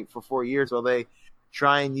stalemate for 4 years while they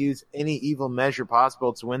try and use any evil measure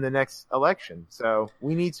possible to win the next election. So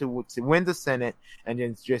we need to win the Senate and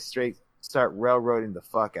then just straight start railroading the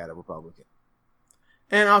fuck out of Republicans.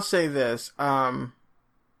 And I'll say this, and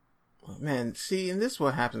this is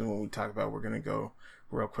what happens when we talk about, we're going to go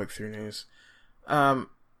real quick through news.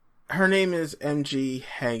 Her name is MG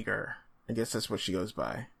Hager. I guess that's what she goes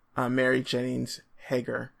by. Mary Jennings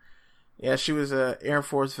Hager. Yeah, she was a Air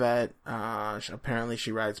Force vet. Apparently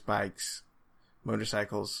she rides bikes,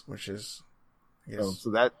 motorcycles, which is, I guess. Oh,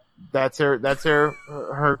 so that's her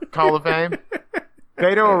Call of Fame?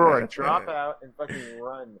 Beto O'Rourke, drop out and fucking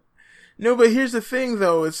run. No, but here's the thing,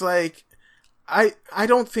 though. It's like, I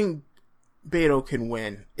don't think Beto can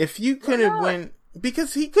win. If you couldn't win,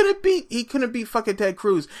 because he couldn't beat fucking Ted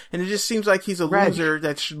Cruz, and it just seems like he's a loser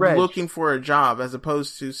that's looking for a job as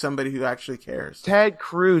opposed to somebody who actually cares. Ted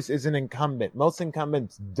Cruz is an incumbent. Most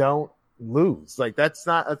incumbents don't lose. Like that's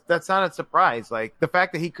not a surprise. Like the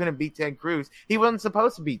fact that he couldn't beat Ted Cruz, he wasn't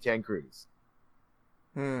supposed to beat Ted Cruz.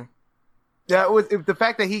 That was the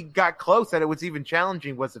fact that he got close, that it was even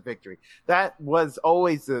challenging, was a victory. That was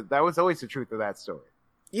always the truth of that story.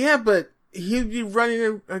 Yeah, but he'd be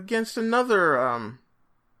running against another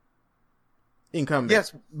incumbent.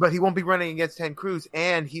 Yes, but he won't be running against Ted Cruz,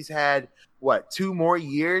 and he's had 4 more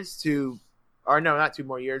years to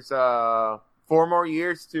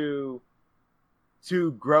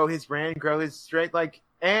grow his brand, grow his strength. Like,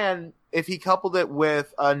 and if he coupled it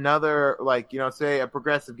with another, say a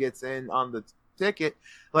progressive gets in on the ticket,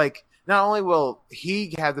 like, not only will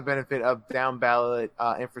he have the benefit of down ballot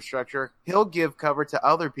infrastructure, he'll give cover to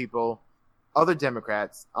other people, other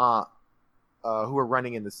Democrats who are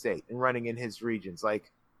running in the state and running in his regions.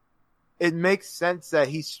 Like, it makes sense that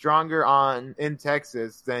he's stronger in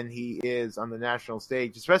Texas than he is on the national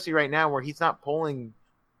stage, especially right now where he's not polling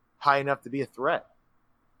high enough to be a threat.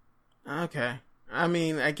 Okay. I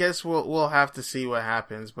mean, I guess we'll have to see what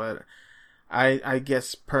happens, but I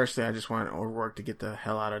guess personally I just want O'Rourke to get the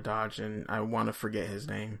hell out of Dodge, and I want to forget his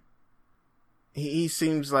name. He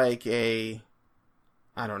seems like I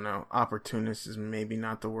don't know, opportunist is maybe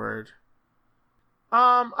not the word.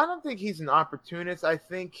 I don't think he's an opportunist. I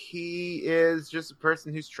think he is just a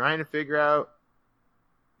person who's trying to figure out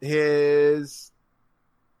he's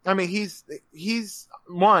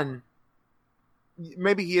one.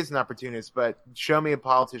 Maybe he is an opportunist, but show me a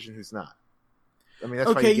politician who's not. I mean,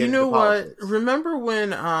 that's okay. You know what? Remember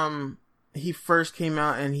when he first came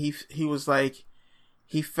out and he was like,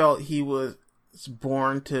 he felt he was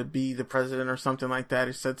born to be the president or something like that.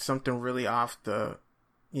 He said something really off the,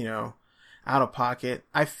 out of pocket.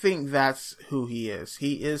 I think that's who he is.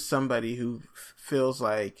 He is somebody who feels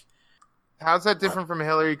like. How's that different from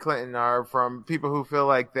Hillary Clinton or from people who feel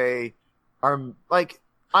like they are like?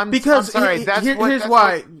 Because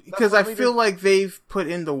I feel like they've put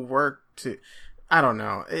in the work to. I don't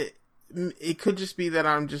know. It could just be that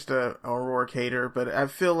I'm just a O'Rourke hater, but I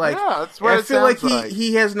feel like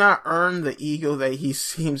he has not earned the ego that he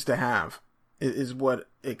seems to have. Is what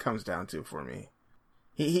it comes down to for me.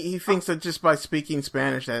 He thinks that just by speaking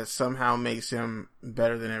Spanish that somehow makes him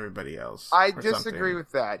better than everybody else. I disagree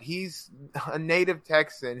with that. He's a native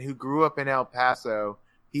Texan who grew up in El Paso.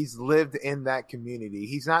 He's lived in that community.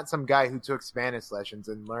 He's not some guy who took Spanish lessons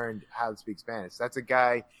and learned how to speak Spanish. That's a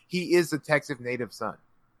guy. He is a Texas native son.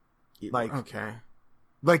 Okay.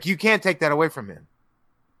 Like, you can't take that away from him.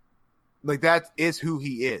 Like, that is who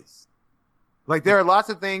he is. Like, there are lots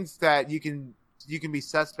of things that you can be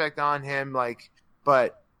suspect on him,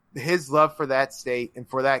 but his love for that state and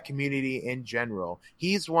for that community in general,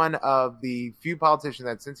 he's one of the few politicians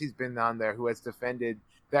that, since he's been on there, who has defended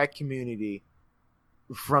that community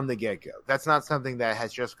from the get-go. That's not something that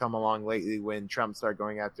has just come along lately when Trump started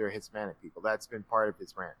going after Hispanic people. That's been part of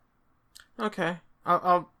his brand. Okay.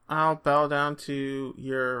 I'll bow down to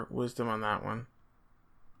your wisdom on that one.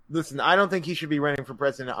 Listen, I don't think he should be running for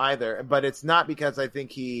president either, but it's not because I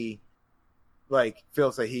think he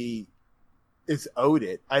feels that he is owed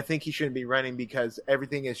it. I think he shouldn't be running because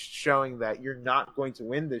everything is showing that you're not going to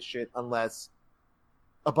win this shit unless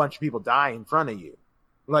a bunch of people die in front of you.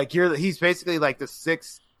 He's basically like the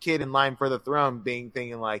sixth kid in line for the throne,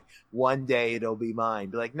 thinking like, one day it'll be mine.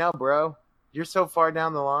 Be like, no, bro, you're so far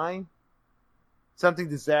down the line. Something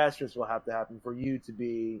disastrous will have to happen for you to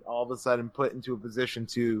be all of a sudden put into a position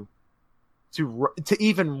to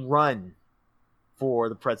even run for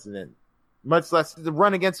the president, much less to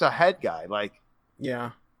run against a head guy.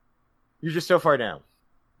 Yeah, you're just so far down.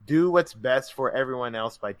 Do what's best for everyone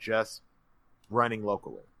else by just running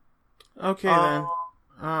locally. Okay, then.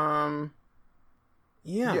 That's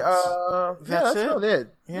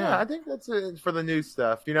it. Yeah, I think that's it for the news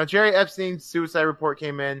stuff. Jerry Epstein's suicide report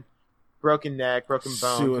came in, broken neck, broken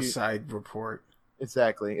bone. Suicide report.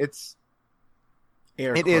 Exactly. It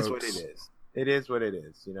is what it is. It is what it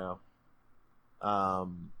is.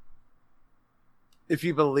 If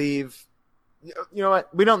you believe, you know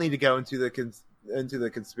what, we don't need to go into the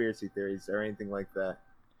conspiracy theories or anything like that.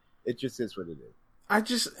 It just is what it is.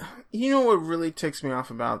 What really ticks me off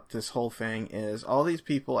about this whole thing is all these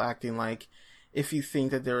people acting like if you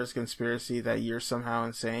think that there is conspiracy that you're somehow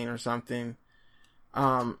insane or something.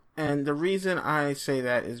 And the reason I say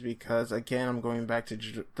that is because, again, I'm going back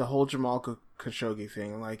to the whole Jamal Khashoggi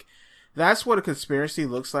thing. That's what a conspiracy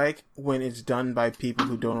looks like when it's done by people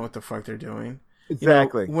who don't know what the fuck they're doing.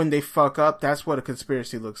 Exactly. When they fuck up, that's what a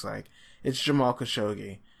conspiracy looks like. It's Jamal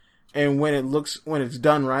Khashoggi. And when it's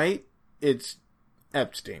done right, it's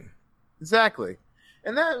Epstein. Exactly.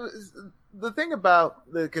 And the thing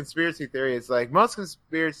about the conspiracy theory is, like, most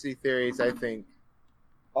conspiracy theories, I think,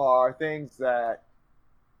 are things that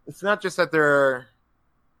it's not just that they're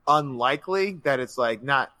unlikely, that it's like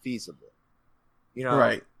not feasible.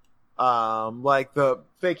 Right. Like the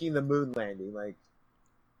faking the moon landing. Like,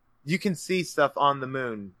 you can see stuff on the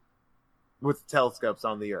moon with telescopes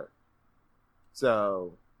on the Earth.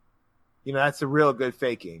 So, that's a real good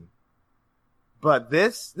faking. But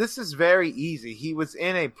this is very easy. He was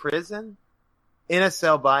in a prison, in a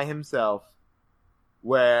cell by himself,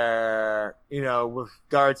 where, with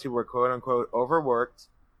guards who were quote unquote overworked,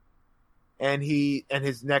 and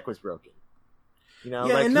his neck was broken. Not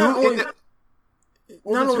only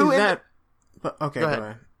that, but okay, go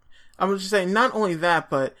ahead. I was just saying, not only that,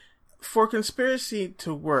 but for conspiracy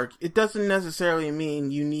to work, it doesn't necessarily mean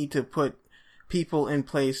you need to put people in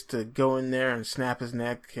place to go in there and snap his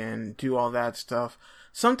neck and do all that stuff.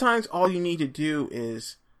 Sometimes all you need to do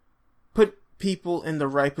is put people in the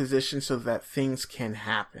right position so that things can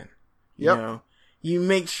happen. You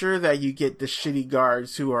make sure that you get the shitty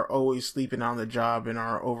guards who are always sleeping on the job and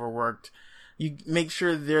are overworked. You make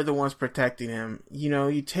sure they're the ones protecting him.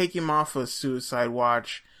 You take him off of suicide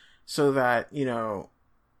watch so that,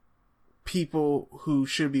 people who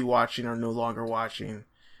should be watching are no longer watching.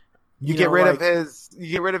 You get rid of his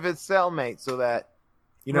cellmate so that,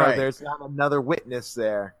 right. There's not another witness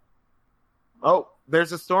there. Oh,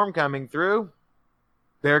 there's a storm coming through.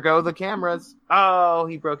 There go the cameras. Oh,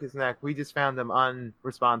 he broke his neck. We just found him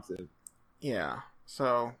unresponsive. Yeah.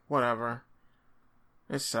 So, whatever.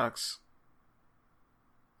 It sucks.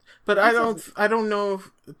 But I don't know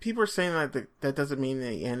if people are saying that doesn't mean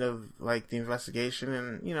the end of, like, the investigation,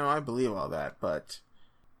 and, I believe all that, but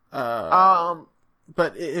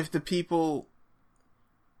if the people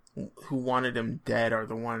who wanted him dead are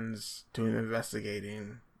the ones doing the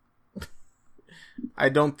investigating, I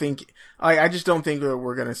just don't think that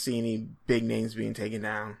we're gonna see any big names being taken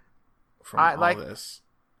down from all this.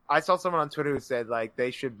 I saw someone on Twitter who said, like,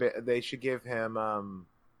 they should give him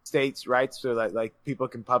states' rights so that, like, people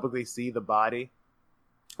can publicly see the body.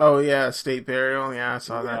 Oh yeah, state burial. Yeah, I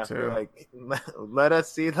saw that too. Like, let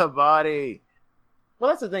us see the body. Well,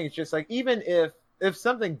 that's the thing. It's just like, even if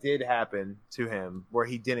something did happen to him where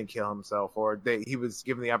he didn't kill himself, or he was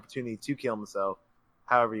given the opportunity to kill himself,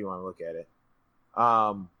 however you want to look at it,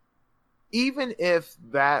 even if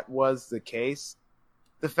that was the case,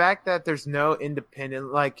 the fact that there's no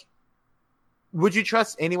independent, like, would you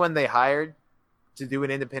trust anyone they hired to do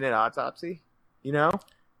an independent autopsy?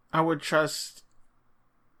 I would trust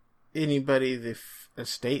anybody the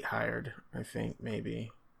state hired, I think,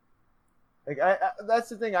 maybe. Like, that's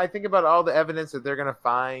the thing. I think about all the evidence that they're gonna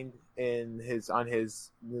find on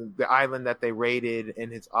the island that they raided,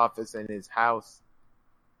 in his office and his house.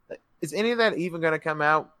 Is any of that even gonna come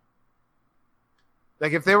out?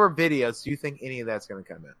 Like, if there were videos, do you think any of that's gonna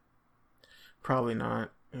come out? Probably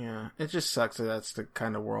not. Yeah, it just sucks that that's the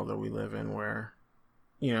kind of world that we live in, where,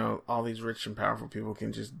 all these rich and powerful people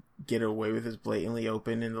can just get away with this blatantly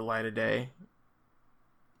open in the light of day.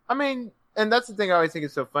 I mean, and that's the thing I always think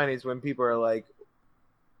is so funny, is when people are like,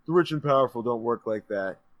 the rich and powerful don't work like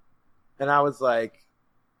that. And I was like,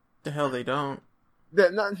 the hell they don't.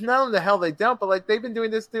 Not only the hell they don't, but, like, they've been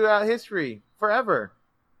doing this throughout history forever.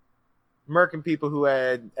 Murking people who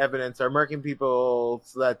had evidence, or murking people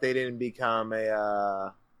so that they didn't become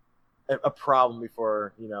a problem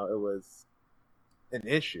before, it was an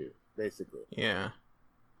issue, basically. Yeah.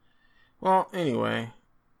 Well, anyway,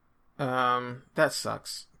 that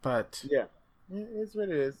sucks, but yeah, it's what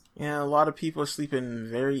it is. Yeah, a lot of people are sleeping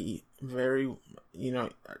very, very,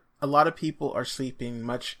 a lot of people are sleeping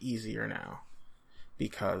much easier now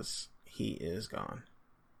because he is gone.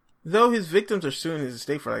 Though his victims are suing his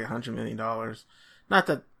estate for like $100 million. Not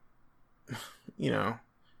that,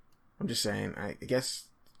 I'm just saying, I guess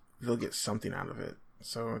they'll get something out of it.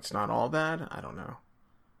 So it's not all bad. I don't know.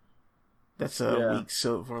 That's a weak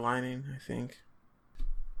silver lining, I think.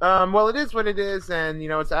 Well, it is what it is, and,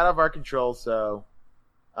 it's out of our control, so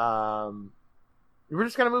we're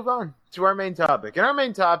just going to move on to our main topic. And our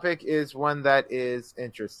main topic is one that is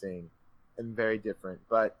interesting and very different,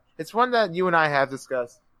 but it's one that you and I have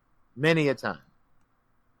discussed many a time.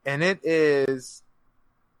 And it is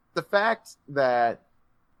the fact that,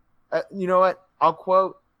 you know what? I'll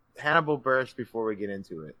quote Hannibal Buress before we get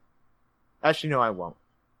into it. Actually, no, I won't.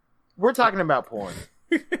 We're talking about porn.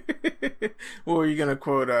 What were you gonna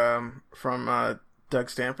quote from Doug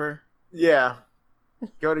Stamper? Yeah.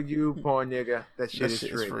 Go to you, porn nigga. That shit That is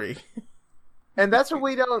shit free. is free. And that's what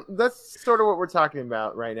we don't. That's sort of what we're talking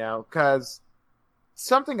about right now. Because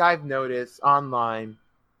something I've noticed online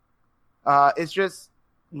is just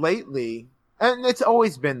lately, and it's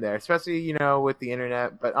always been there, especially with the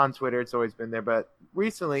internet. But on Twitter, it's always been there. But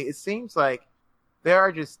recently, it seems like there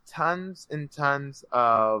are just tons and tons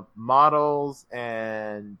of models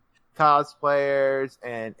and cosplayers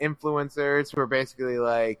and influencers who are basically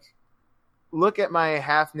like, look at my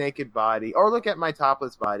half naked body or look at my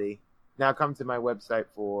topless body. Now come to my website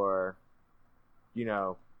for,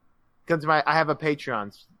 come to I have a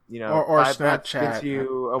Patreon, or $5 Snapchat. gets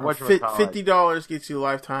you a $50 gets you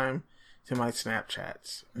lifetime to my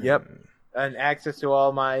Snapchats. Yep. And access to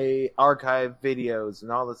all my archive videos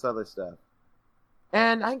and all this other stuff.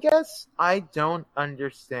 And I guess I don't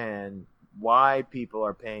understand why people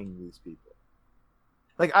are paying these people.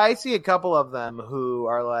 Like, I see a couple of them who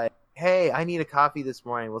are like, hey, I need a coffee this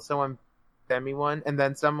morning. Will someone send me one? And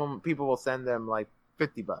then people will send them like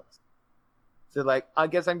 $50. So like, I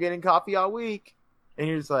guess I'm getting coffee all week. And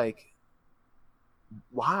you're just like,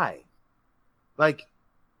 why? Like,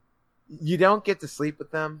 you don't get to sleep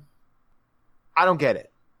with them. I don't get it.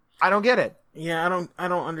 Yeah, I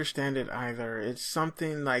don't understand it either. It's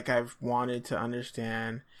something like I've wanted to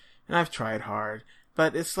understand and I've tried hard,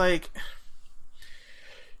 but it's like,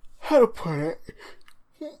 how to put it?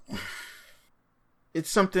 It's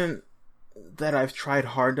something that I've tried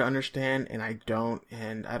hard to understand and I don't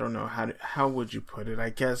know how would you put it?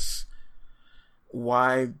 I guess,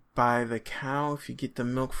 why buy the cow if you get the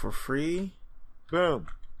milk for free? Boom.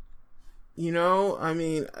 I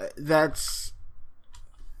mean, that's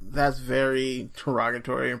very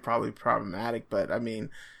derogatory and probably problematic, but I mean,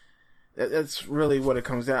 that's really what it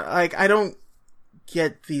comes down. Like, I don't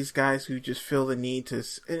get these guys who just feel the need to,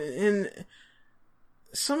 and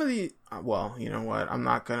some of the, well, you know what? I'm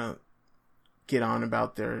not gonna get on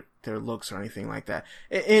about their looks or anything like that.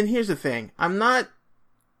 And here's the thing: I'm not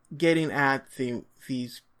getting at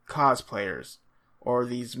these cosplayers or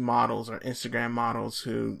these models or Instagram models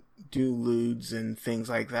who do lewds and things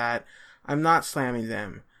like that. I'm not slamming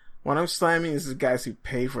them. What I'm slamming is the guys who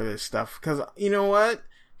pay for this stuff. Because, you know what?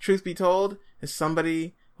 Truth be told, if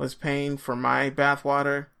somebody was paying for my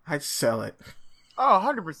bathwater, I'd sell it. Oh,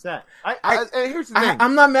 100%. Here's the thing.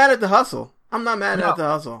 I'm not mad at the hustle. I'm not mad at the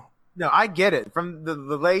hustle. No, I get it. From the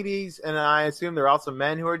ladies, and I assume there are also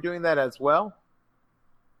men who are doing that as well.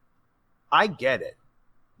 I get it.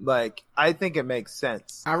 Like, I think it makes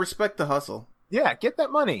sense. I respect the hustle. Yeah, get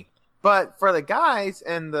that money. But for the guys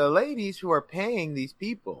and the ladies who are paying these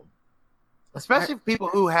people, especially people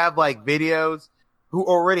who have like videos, who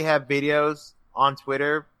already have videos on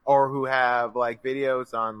Twitter or who have like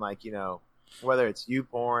videos on like, whether it's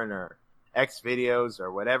YouPorn or X videos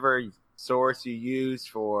or whatever source you use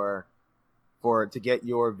for to get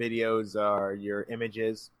your videos or your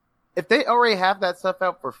images. If they already have that stuff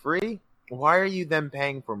out for free, why are you then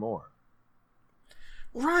paying for more?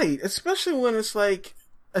 Right, especially when it's like,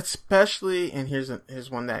 and here's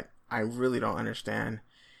one that I really don't understand.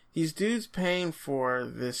 These dudes paying for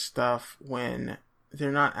this stuff when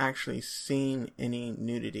they're not actually seeing any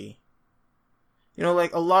nudity.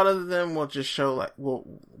 Like a lot of them will just show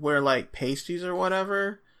will wear like pasties or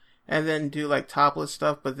whatever, and then do like topless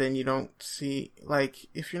stuff, but then you don't see, like,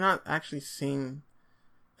 if you're not actually seeing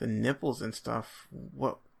the nipples and stuff,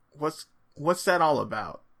 what's that all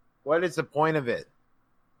about? What is the point of it?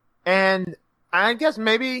 And I guess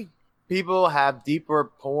maybe people have deeper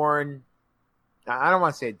porn, I don't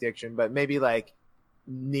want to say addiction, but maybe like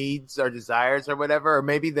needs or desires or whatever, or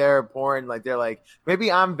maybe they're porn, like they're like,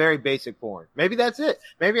 maybe I'm very basic porn. Maybe that's it.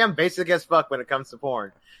 Maybe I'm basic as fuck when it comes to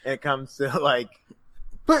porn. And it comes to like,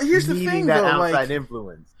 but here's the thing, that though, outside like,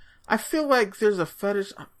 influence. I feel like there's a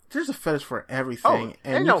fetish for everything,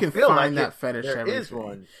 and you can find like that fetish there everything. Is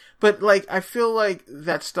one. But like, I feel like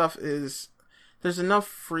that stuff there's enough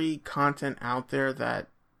free content out there that,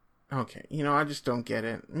 okay, I just don't get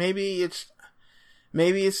it. Maybe it's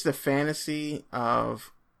the fantasy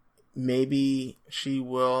of maybe she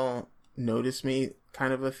will notice me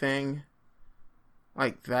kind of a thing.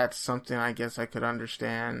 Like, that's something I guess I could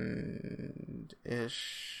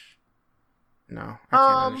understand-ish. No, I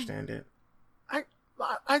can't understand it. I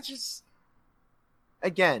just,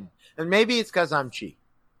 again, and maybe it's because I'm cheap.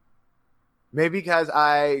 Maybe because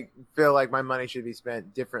I feel like my money should be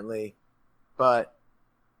spent differently. But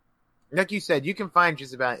like you said, you can find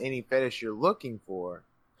just about any fetish you're looking for.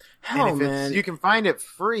 Hell, and if man. you can find it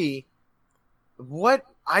free. What?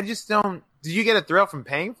 I just don't. Do you get a thrill from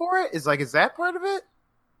paying for it? Is that part of it?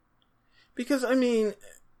 Because, I mean,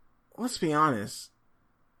 let's be honest.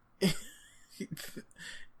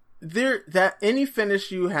 That any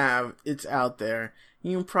fetish you have, it's out there.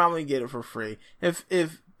 You can probably get it for free.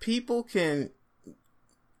 If people can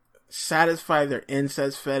satisfy their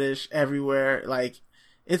incest fetish everywhere, like,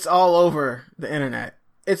 it's all over the internet.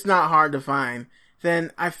 It's not hard to find.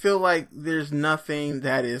 Then I feel like there's nothing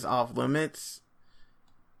that is off limits.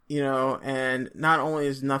 You know, and not only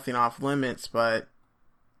is nothing off limits, but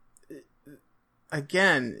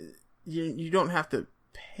again, you don't have to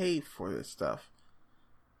pay for this stuff.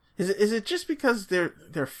 Is it just because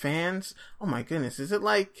they're fans? Oh my goodness, is it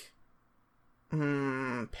like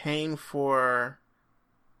paying for,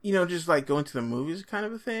 you know, just like going to the movies kind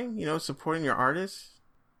of a thing? You know, supporting your artists?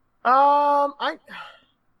 I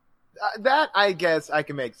guess I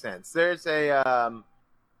can make sense. There's a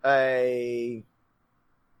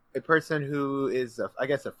person who is I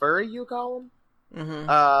guess a furry, you call him.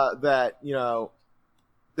 Mm-hmm. That, you know,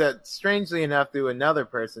 that strangely enough through another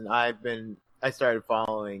person I started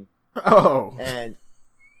following. Oh. And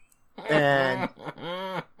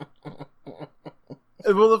well,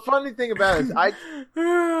 the funny thing about it is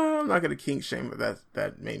I'm not gonna kink shame, but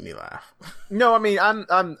that made me laugh. No, I mean I'm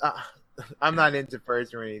not into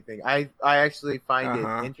furs or anything. I actually find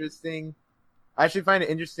it interesting. I actually find it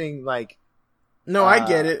interesting, like. No, I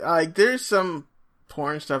get it. Like, there's some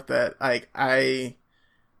porn stuff that, like, I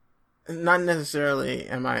not necessarily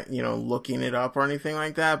am I, you know, looking it up or anything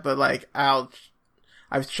like that, but like I've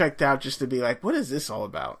checked out just to be like, what is this all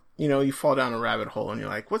about? You know, you fall down a rabbit hole and you're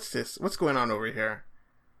like, what's this? What's going on over here?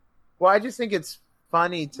 Well, I just think it's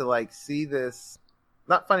funny to like see this.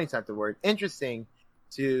 Not funny's not the word. Interesting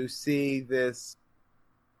to see this.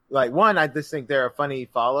 Like, one, I just think they're a funny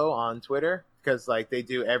follow on Twitter because like they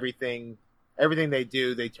do everything they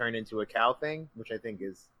do, they turn into a cow thing, which I think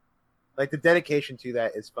is like the dedication to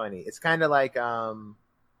that is funny. It's kind of like, do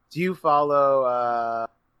you follow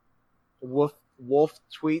Wolf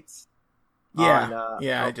tweets? Yeah,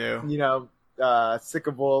 I do. You know, Sick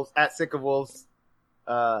of Wolves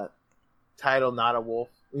title not a wolf.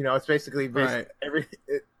 You know, it's basically right.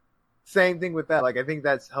 Same thing with that. Like, I think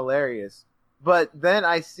that's hilarious. But then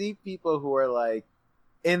I see people who are like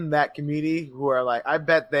in that community who are like, I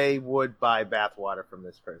bet they would buy bathwater from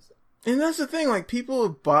this person. And that's the thing, like, people who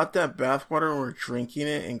bought that bathwater and were drinking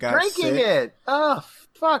it and got drinking sick. It. Oh,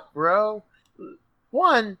 fuck, bro.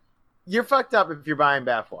 One, you're fucked up if you're buying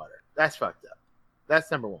bathwater. That's fucked up. That's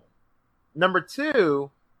number one. Number two,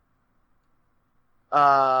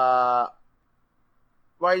 why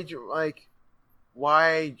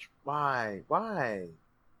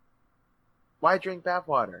drink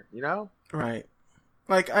bathwater, you know? Right.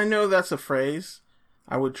 Like, I know that's a phrase.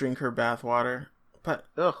 I would drink her bathwater, but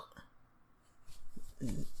ugh.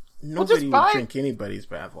 Nobody would drink anybody's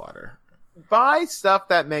bathwater. Buy stuff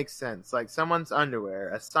that makes sense, like someone's underwear,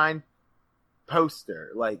 a signed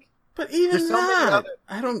poster, like. But even that,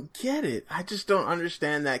 I don't get it. I just don't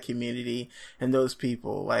understand that community and those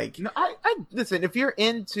people. Like, no, I listen. If you're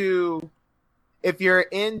into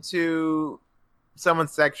someone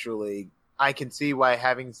sexually, I can see why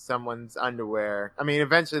having someone's underwear. I mean,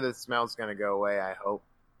 eventually the smell's gonna go away, I hope.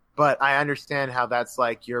 But I understand how that's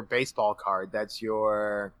like your baseball card. That's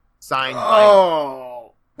your signed.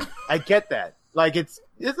 Oh, I get that. Like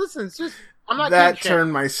listen, it's just I'm not. That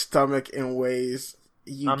turned my stomach in ways.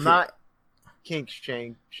 I'm not kink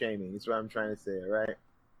shaming. Is what I'm trying to say, right?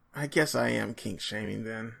 I guess I am kink shaming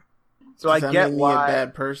then. So Does I get why me a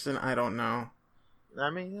bad person. I don't know. I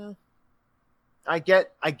mean, I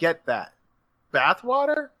get that.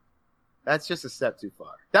 Bathwater? That's just a step too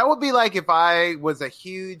far. That would be like if I was I'm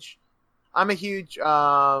a huge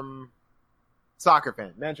soccer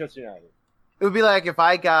fan, Manchester United. It would be like if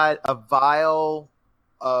I got a vial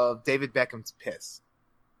of David Beckham's piss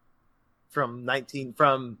from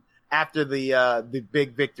after the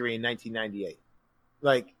big victory in 1998.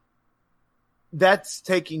 Like, that's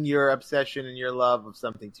taking your obsession and your love of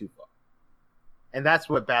something too far. And that's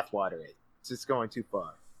what bathwater is. It's just going too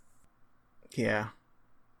far. Yeah.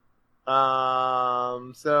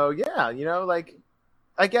 So yeah, you know, like,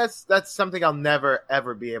 I guess that's something I'll never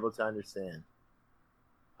ever be able to understand.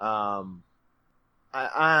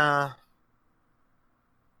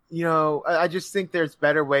 You know, I just think there's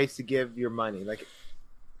better ways to give your money. Like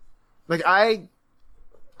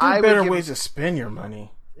better ways to spend your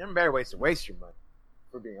money. There are better ways to waste your money,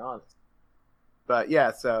 for being honest. But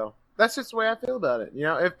yeah, so that's just the way I feel about it. You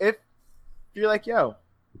know, if you're like, yo,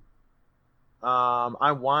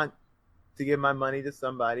 I want to give my money to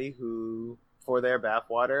somebody who, for their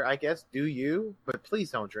bathwater, I guess, do you, but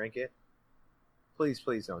please don't drink it. Please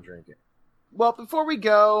don't drink it. Well, before we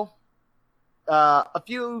go, A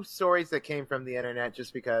few stories that came from the internet,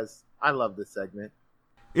 just because I love this segment.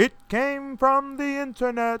 It came from the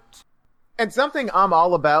internet. And something I'm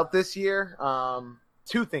all about this year.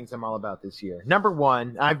 Two things I'm all about this year. Number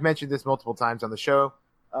one, I've mentioned this multiple times on the show.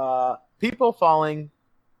 People falling.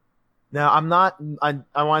 Now, I'm not.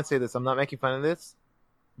 I want to say this. I'm not making fun of this,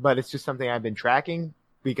 but it's just something I've been tracking.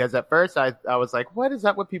 Because at first I was like, what is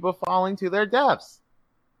up with people falling to their deaths?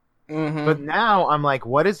 Mm-hmm. But now I'm like,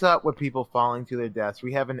 what is up with people falling to their deaths?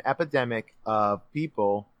 We have an epidemic of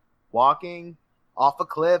people walking off of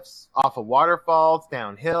cliffs, off of waterfalls,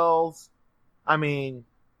 down hills. I mean,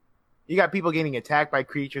 you got people getting attacked by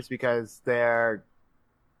creatures because they're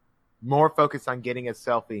more focused on getting a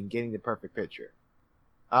selfie and getting the perfect picture.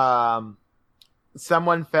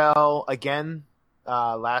 Someone fell again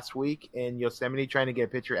last week in Yosemite trying to get a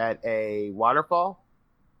picture at a waterfall.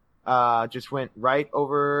 Just went right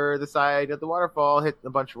over the side of the waterfall, hit a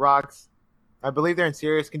bunch of rocks. I believe they're in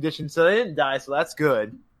serious condition, so they didn't die, so that's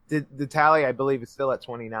good. The tally, I believe, is still at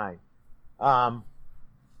 29.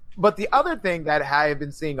 But the other thing that I have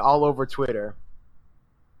been seeing all over Twitter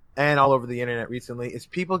and all over the internet recently is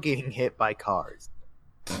people getting hit by cars.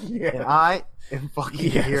 Yeah. And I am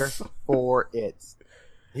fucking here for it.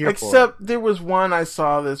 Except there was one I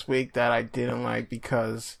saw this week that I didn't like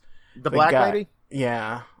because the black lady?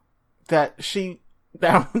 Yeah. That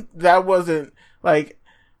wasn't like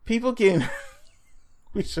people getting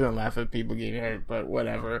we shouldn't laugh at people getting hurt, but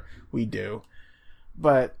whatever, we do.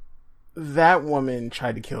 But that woman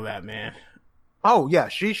tried to kill that man. Oh yeah,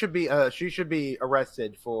 she should be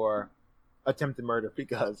arrested for attempted murder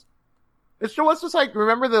because it's just like,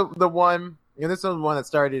 remember the one, you know, this was one that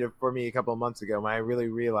started it for me a couple of months ago when I really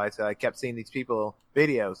realized that I kept seeing these people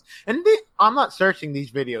videos. And I'm not searching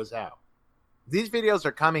these videos out. These videos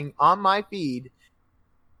are coming on my feed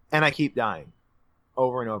and I keep dying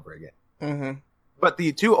over and over again. Mm-hmm. But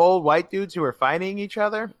the two old white dudes who were fighting each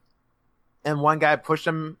other and one guy pushed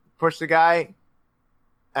the guy,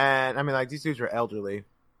 and I mean, like, these dudes were elderly,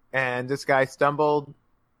 and this guy stumbled,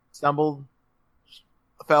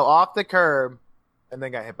 fell off the curb, and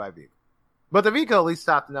then got hit by a vehicle. But the vehicle at least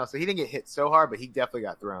stopped enough, so he didn't get hit so hard, but he definitely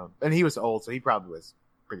got thrown. And he was old, so he probably was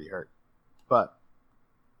pretty hurt. But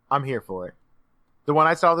I'm here for it. The one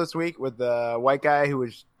I saw this week with the white guy who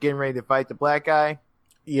was getting ready to fight the black guy.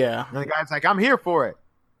 Yeah. And the guy's like, I'm here for it.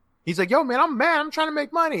 He's like, yo, man, I'm mad. I'm trying to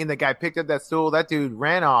make money. And the guy picked up that stool. That dude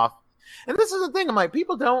ran off. And this is the thing. I'm like,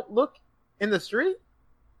 people don't look in the street.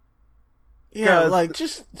 Yeah, like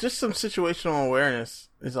just some situational awareness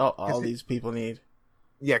is all these people need.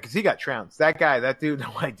 Yeah, because he got trounced. That guy, that dude, the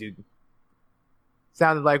white dude,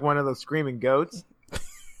 sounded like one of those screaming goats.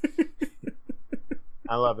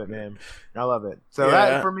 I love it, man. I love it. So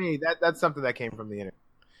that, for me, that's something that came from the internet.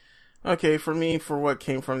 Okay, for me, for what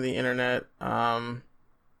came from the internet,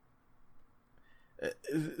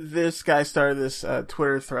 this guy started this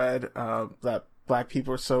Twitter thread that black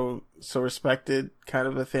people are so respected, kind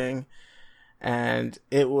of a thing, and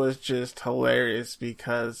it was just hilarious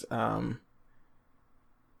because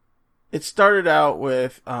it started out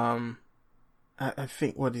with I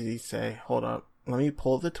think, what did he say? Hold up, let me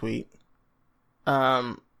pull the tweet.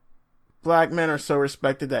 Black men are so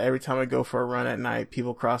respected that every time I go for a run at night,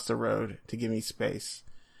 people cross the road to give me space.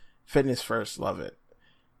 Fitness first, love it.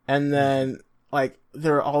 And then, like,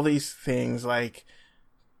 there are all these things like,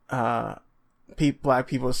 black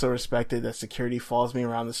people are so respected that security follows me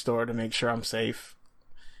around the store to make sure I'm safe.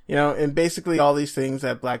 You know, and basically all these things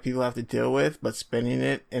that black people have to deal with, but spinning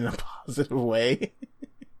it in a positive way.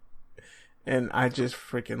 And I just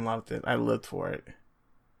freaking loved it. I lived for it.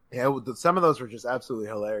 Yeah, some of those were just absolutely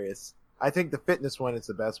hilarious. I think the fitness one is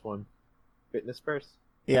the best one. Fitness first.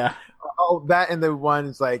 Yeah. Oh, that and the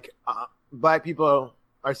ones like black people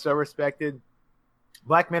are so respected.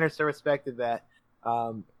 Black men are so respected that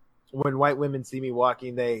when white women see me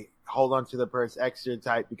walking, they hold on to the purse extra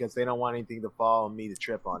tight because they don't want anything to fall and me to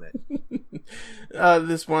trip on it.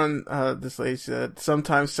 This lady said,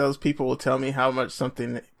 sometimes salespeople will tell me how much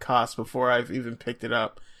something costs before I've even picked it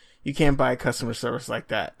up. You can't buy customer service like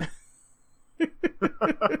that.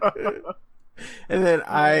 And then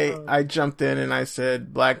I jumped in and I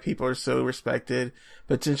said, black people are so respected.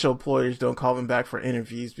 Potential employers don't call them back for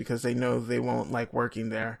interviews because they know they won't like working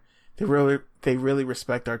there. They really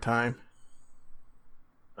respect our time.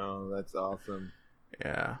 Oh, that's awesome.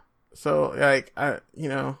 Yeah. So, like,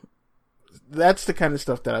 that's the kind of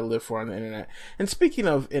stuff that I live for on the internet. And speaking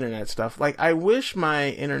of internet stuff, like, I wish my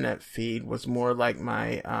internet feed was more like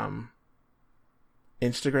my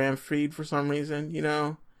Instagram feed for some reason, you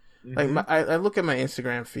know? Mm-hmm. Like, I look at my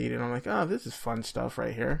Instagram feed and I'm like, oh, this is fun stuff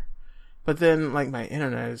right here. But then, like, my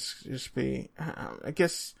internet is just I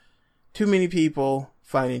guess, too many people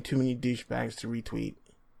finding too many douchebags to retweet.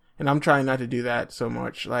 And I'm trying not to do that so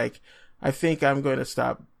much. Like, I think I'm going to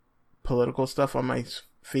stop political stuff on my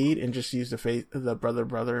feed and just use the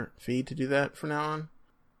brother feed to do that from now on.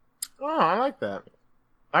 Oh, I like that.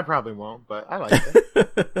 I probably won't, but I like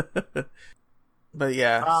it. But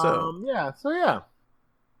yeah,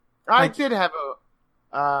 I did have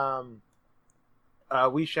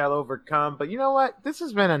We Shall Overcome, but you know what? This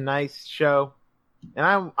has been a nice show,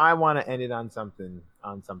 and I want to end it on something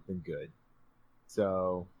good.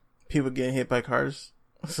 So people getting hit by cars.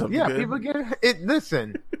 Good. People get it.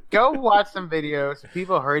 Listen, go watch some videos of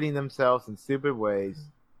people hurting themselves in stupid ways,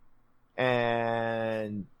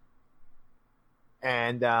 and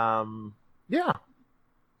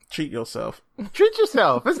treat yourself. Treat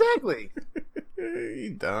yourself, exactly.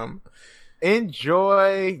 You dumb.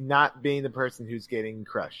 Enjoy not being the person who's getting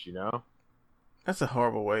crushed. You know, that's a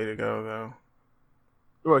horrible way to go, though.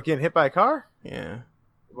 What, getting hit by a car? Yeah.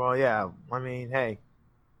 Well, yeah. I mean, hey.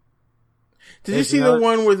 Did you see the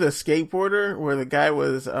one with the skateboarder where the guy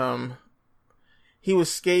was he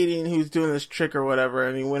was skating, he was doing this trick or whatever,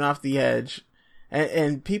 and he went off the edge,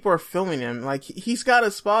 and people are filming him. Like, he's got a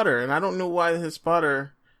spotter, and I don't know why his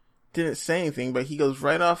spotter didn't say anything, but he goes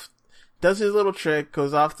right off, does his little trick,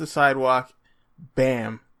 goes off the sidewalk,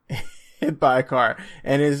 bam, hit by a car,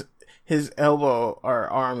 and his elbow or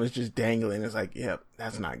arm is just dangling. It's like, yep,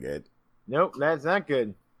 that's not good. Nope, that's not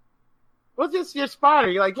good. Well, just your spotter.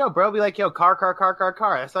 You're like, yo, bro, be like, yo, car.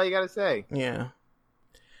 That's all you gotta say. Yeah.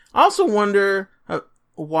 I also wonder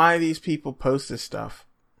why these people post this stuff.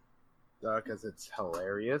 Because it's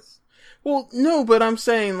hilarious. Well, no, but I'm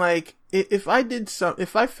saying, like, if I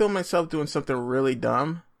film myself doing something really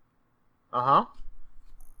dumb, I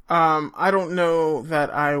don't know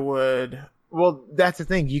that I would. Well, that's the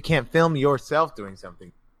thing. You can't film yourself doing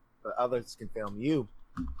something, but others can film you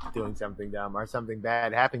doing something dumb or something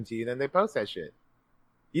bad happening to you, then they post that shit.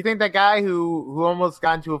 You think that guy who almost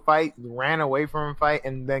got into a fight, ran away from a fight,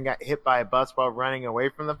 and then got hit by a bus while running away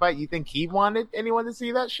from the fight, you think he wanted anyone to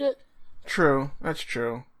see that shit? True, that's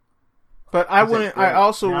true. But I wouldn't. I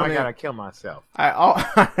also wouldn't. I gotta kill myself. I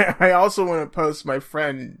also wouldn't post my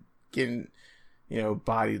friend getting,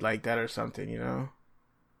 bodied like that or something.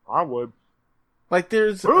 I would. Like,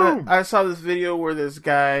 I saw this video where this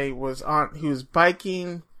guy he was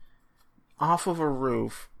biking off of a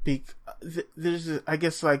roof. There's, I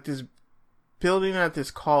guess, like, this building at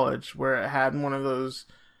this college where it had one of those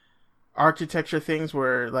architecture things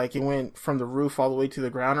where, like, it went from the roof all the way to the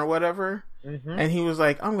ground or whatever. Mm-hmm. And he was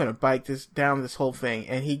like, I'm gonna bike down this whole thing.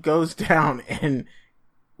 And he goes down and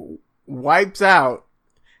wipes out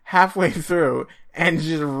halfway through and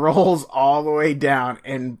just rolls all the way down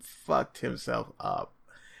and fucked himself up.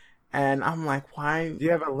 And I'm like, why? Do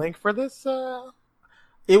you have a link for this?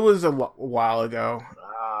 It was a while ago.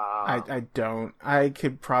 I don't. I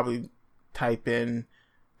could probably type in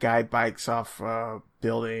guy bikes off a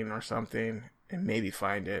building or something and maybe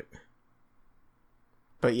find it.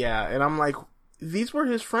 But yeah, and I'm like, these were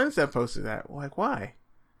his friends that posted that. Like, why?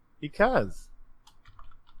 Because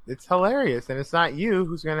it's hilarious, and it's not you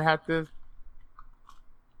who's gonna have to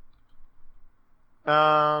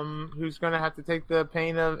take the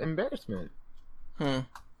pain of embarrassment. I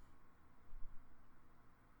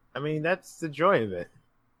mean, that's the joy of it.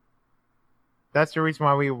 That's the reason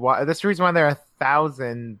why that's the reason why there are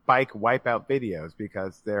 1,000 bike wipeout videos,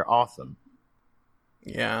 because they're awesome.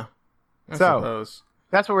 Yeah. I suppose.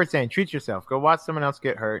 That's what we're saying. Treat yourself. Go watch someone else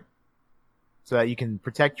get hurt so that you can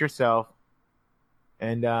protect yourself.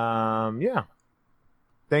 And, yeah.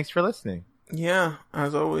 Thanks for listening. Yeah.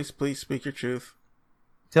 As always, please speak your truth.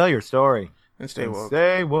 Tell your story. And stay woke.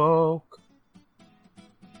 Stay woke.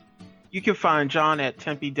 You can find John at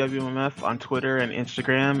Tempe WMF on Twitter and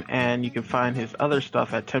Instagram, and you can find his other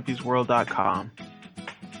stuff at TempesWorld.com.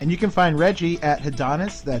 And you can find Reggie at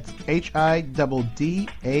Hidanas, that's HIDDANAS.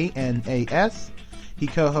 He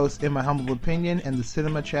co-hosts In My Humble Opinion and the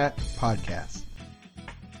Cinema Chat podcast.